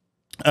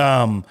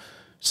 So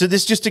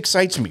this just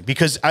excites me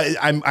because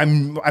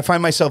I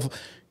find myself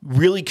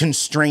really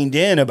constrained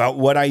in about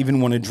what I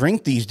even want to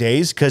drink these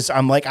days because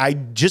I'm like, I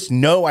just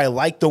know I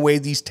like the way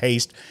these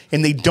taste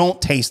and they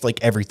don't taste like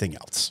everything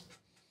else.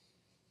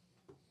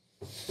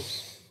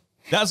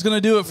 That's going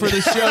to do it for the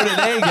show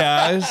today,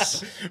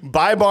 guys.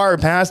 Buy bar or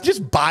pass.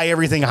 Just buy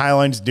everything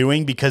Highline's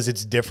doing because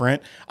it's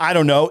different. I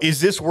don't know. Is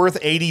this worth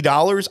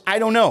 $80? I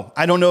don't know.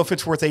 I don't know if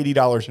it's worth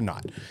 $80 or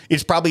not.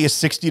 It's probably a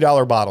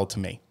 $60 bottle to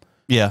me.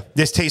 Yeah.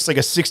 This tastes like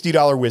a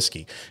 $60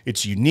 whiskey.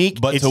 It's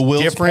unique. But it's to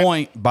Will's different.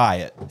 point, buy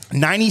it.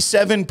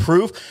 97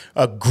 proof,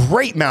 a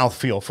great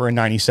mouthfeel for a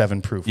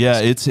 97 proof.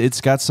 Yeah, whiskey.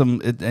 it's got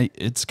some.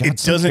 It's got. It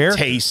some doesn't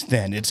character. taste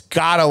thin. It's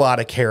got a lot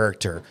of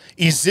character.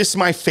 Is this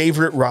my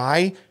favorite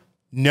rye?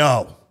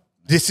 No.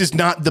 This is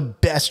not the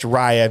best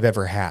rye I've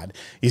ever had.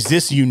 Is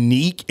this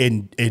unique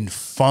and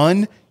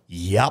fun?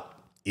 Yep,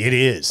 it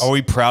is. Are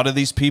we proud of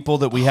these people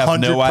that we have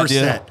no 100%.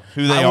 idea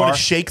who they I are? want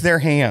to shake their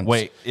hands.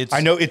 Wait,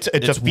 I know it's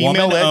a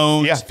female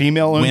woman-owned, yeah,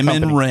 female owned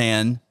women company.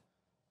 ran.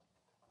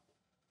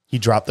 He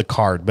dropped the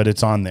card, but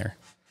it's on there.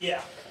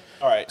 Yeah.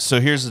 All right. So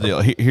here's the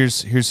deal.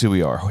 Here's who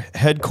we are.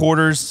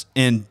 Headquarters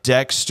in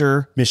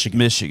Dexter,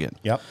 Michigan.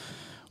 Yep.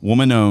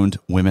 Woman owned,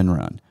 women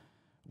run.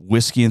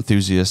 Whiskey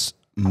enthusiast,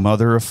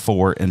 mother of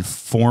 4, and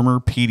former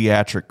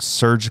pediatric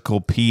surgical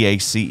PA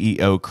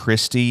CEO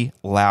Christy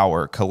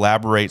Lauer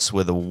collaborates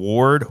with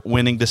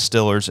award-winning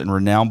distillers and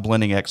renowned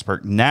blending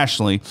expert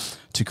nationally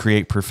to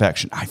create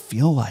perfection. I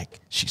feel like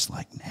she's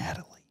like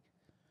Natalie.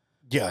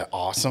 Yeah,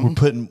 awesome.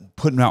 We're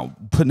putting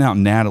out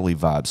Natalie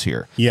vibes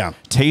here. Yeah.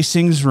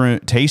 Tasting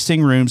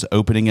rooms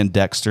opening in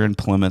Dexter and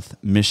Plymouth,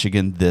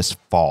 Michigan this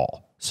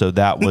fall. So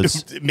that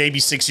was maybe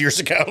 6 years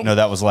ago. no,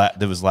 that was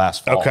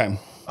last fall. Okay.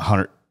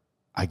 100,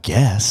 I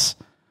guess.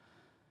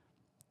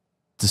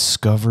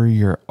 Discover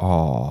your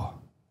awe.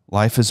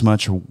 Life is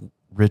much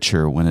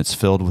richer when it's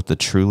filled with the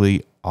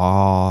truly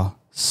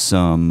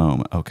awesome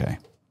moment. Okay.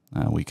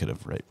 We could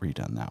have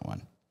redone that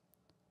one.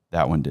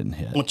 That one didn't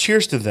hit. Well,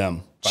 cheers to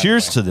them.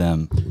 Cheers to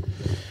them.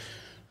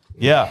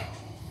 Yeah.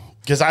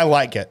 Because I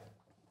like it.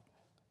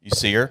 You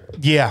see her?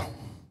 Yeah.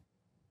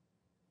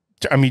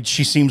 I mean,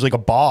 she seems like a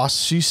boss.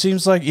 She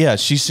seems like a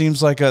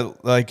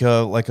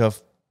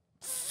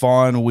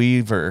fawn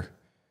weaver.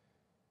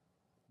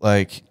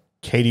 Like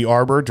Katie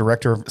Arbor,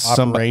 director of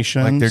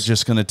operations. Like they're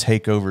just going to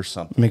take over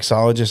something.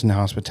 Mixologist and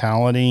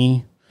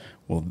hospitality.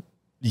 Well,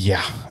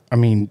 yeah. I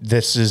mean,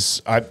 this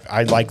is,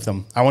 I like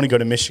them. I want to go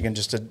to Michigan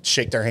just to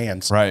shake their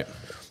hands. Right.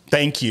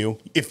 Thank you.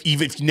 If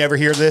you never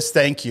hear this,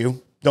 thank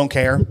you. Don't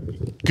care.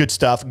 Good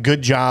stuff.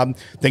 Good job.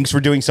 Thanks for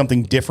doing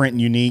something different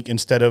and unique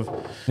instead of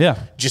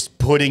just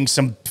putting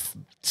some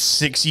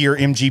 6-year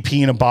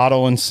MGP in a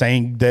bottle and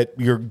saying that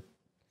your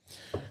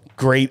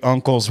great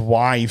uncle's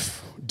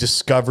wife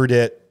discovered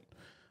it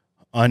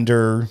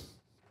under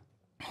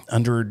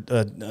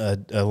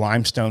a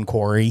limestone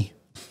quarry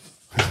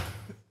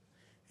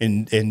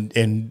and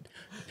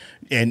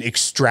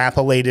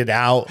extrapolated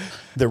out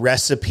the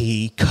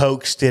recipe,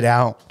 coaxed it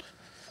out.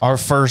 Our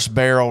first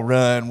barrel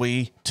run,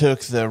 we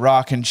took the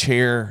rocking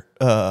chair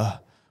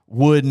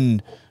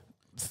wooden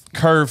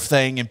curve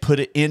thing and put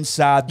it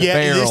inside the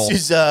barrel.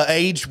 This is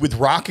aged with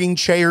rocking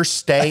chair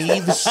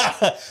staves.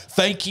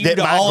 Thank you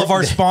to all of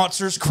our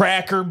sponsors,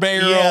 Cracker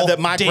Barrel. Yeah, that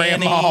my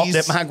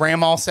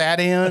grandma sat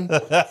in.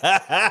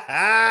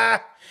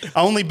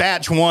 Only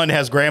batch 1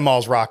 has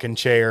grandma's rocking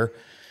chair.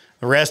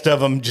 The rest of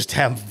them just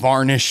have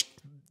varnished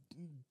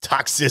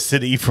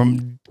toxicity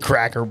from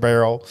Cracker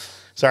Barrel.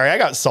 Sorry, I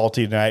got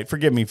salty tonight.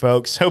 Forgive me,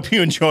 folks. Hope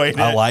you enjoyed it.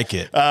 I like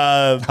it.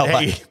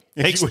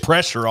 Takes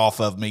pressure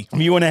off of me.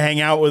 If you want to hang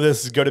out with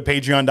us, go to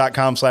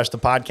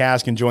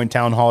patreon.com/thepodcast and join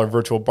Town Hall or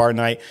Virtual Bar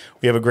Night.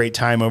 We have a great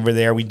time over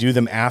there. We do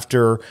them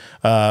after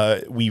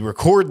we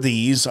record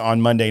these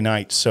on Monday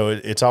nights. So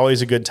it's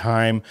always a good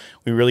time.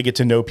 We really get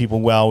to know people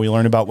well. We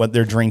learn about what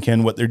they're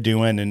drinking, what they're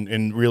doing,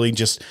 and really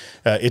just,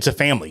 it's a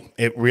family.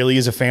 It really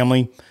is a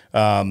family.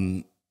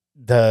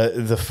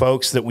 The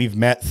folks that we've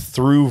met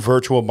through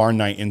Virtual Bar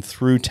Night and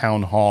through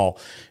Town Hall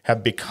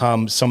have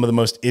become some of the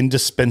most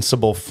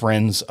indispensable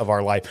friends of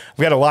our life. I've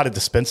got a lot of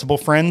dispensable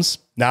friends,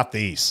 not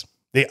these.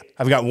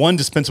 I've got one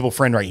dispensable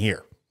friend right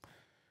here.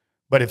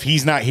 But if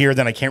he's not here,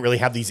 then I can't really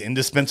have these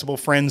indispensable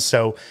friends.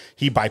 So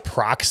he by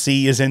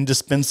proxy is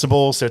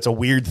indispensable. So it's a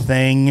weird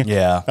thing.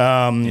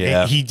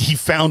 Yeah. He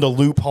found a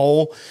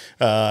loophole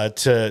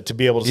to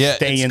be able to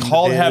stay in. It's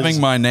called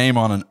having my name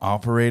on an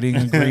operating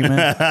agreement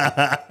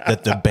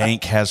that the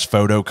bank has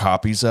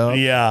photocopies of.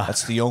 Yeah.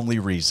 That's the only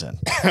reason.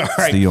 All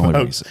right, the only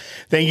folks. reason.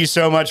 Thank you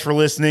so much for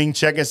listening.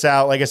 Check us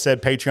out. Like I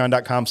said,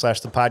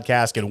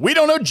 patreon.com/thepodcast. And we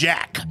don't know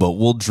Jack, but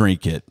we'll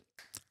drink it.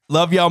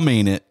 Love y'all,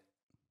 mean it.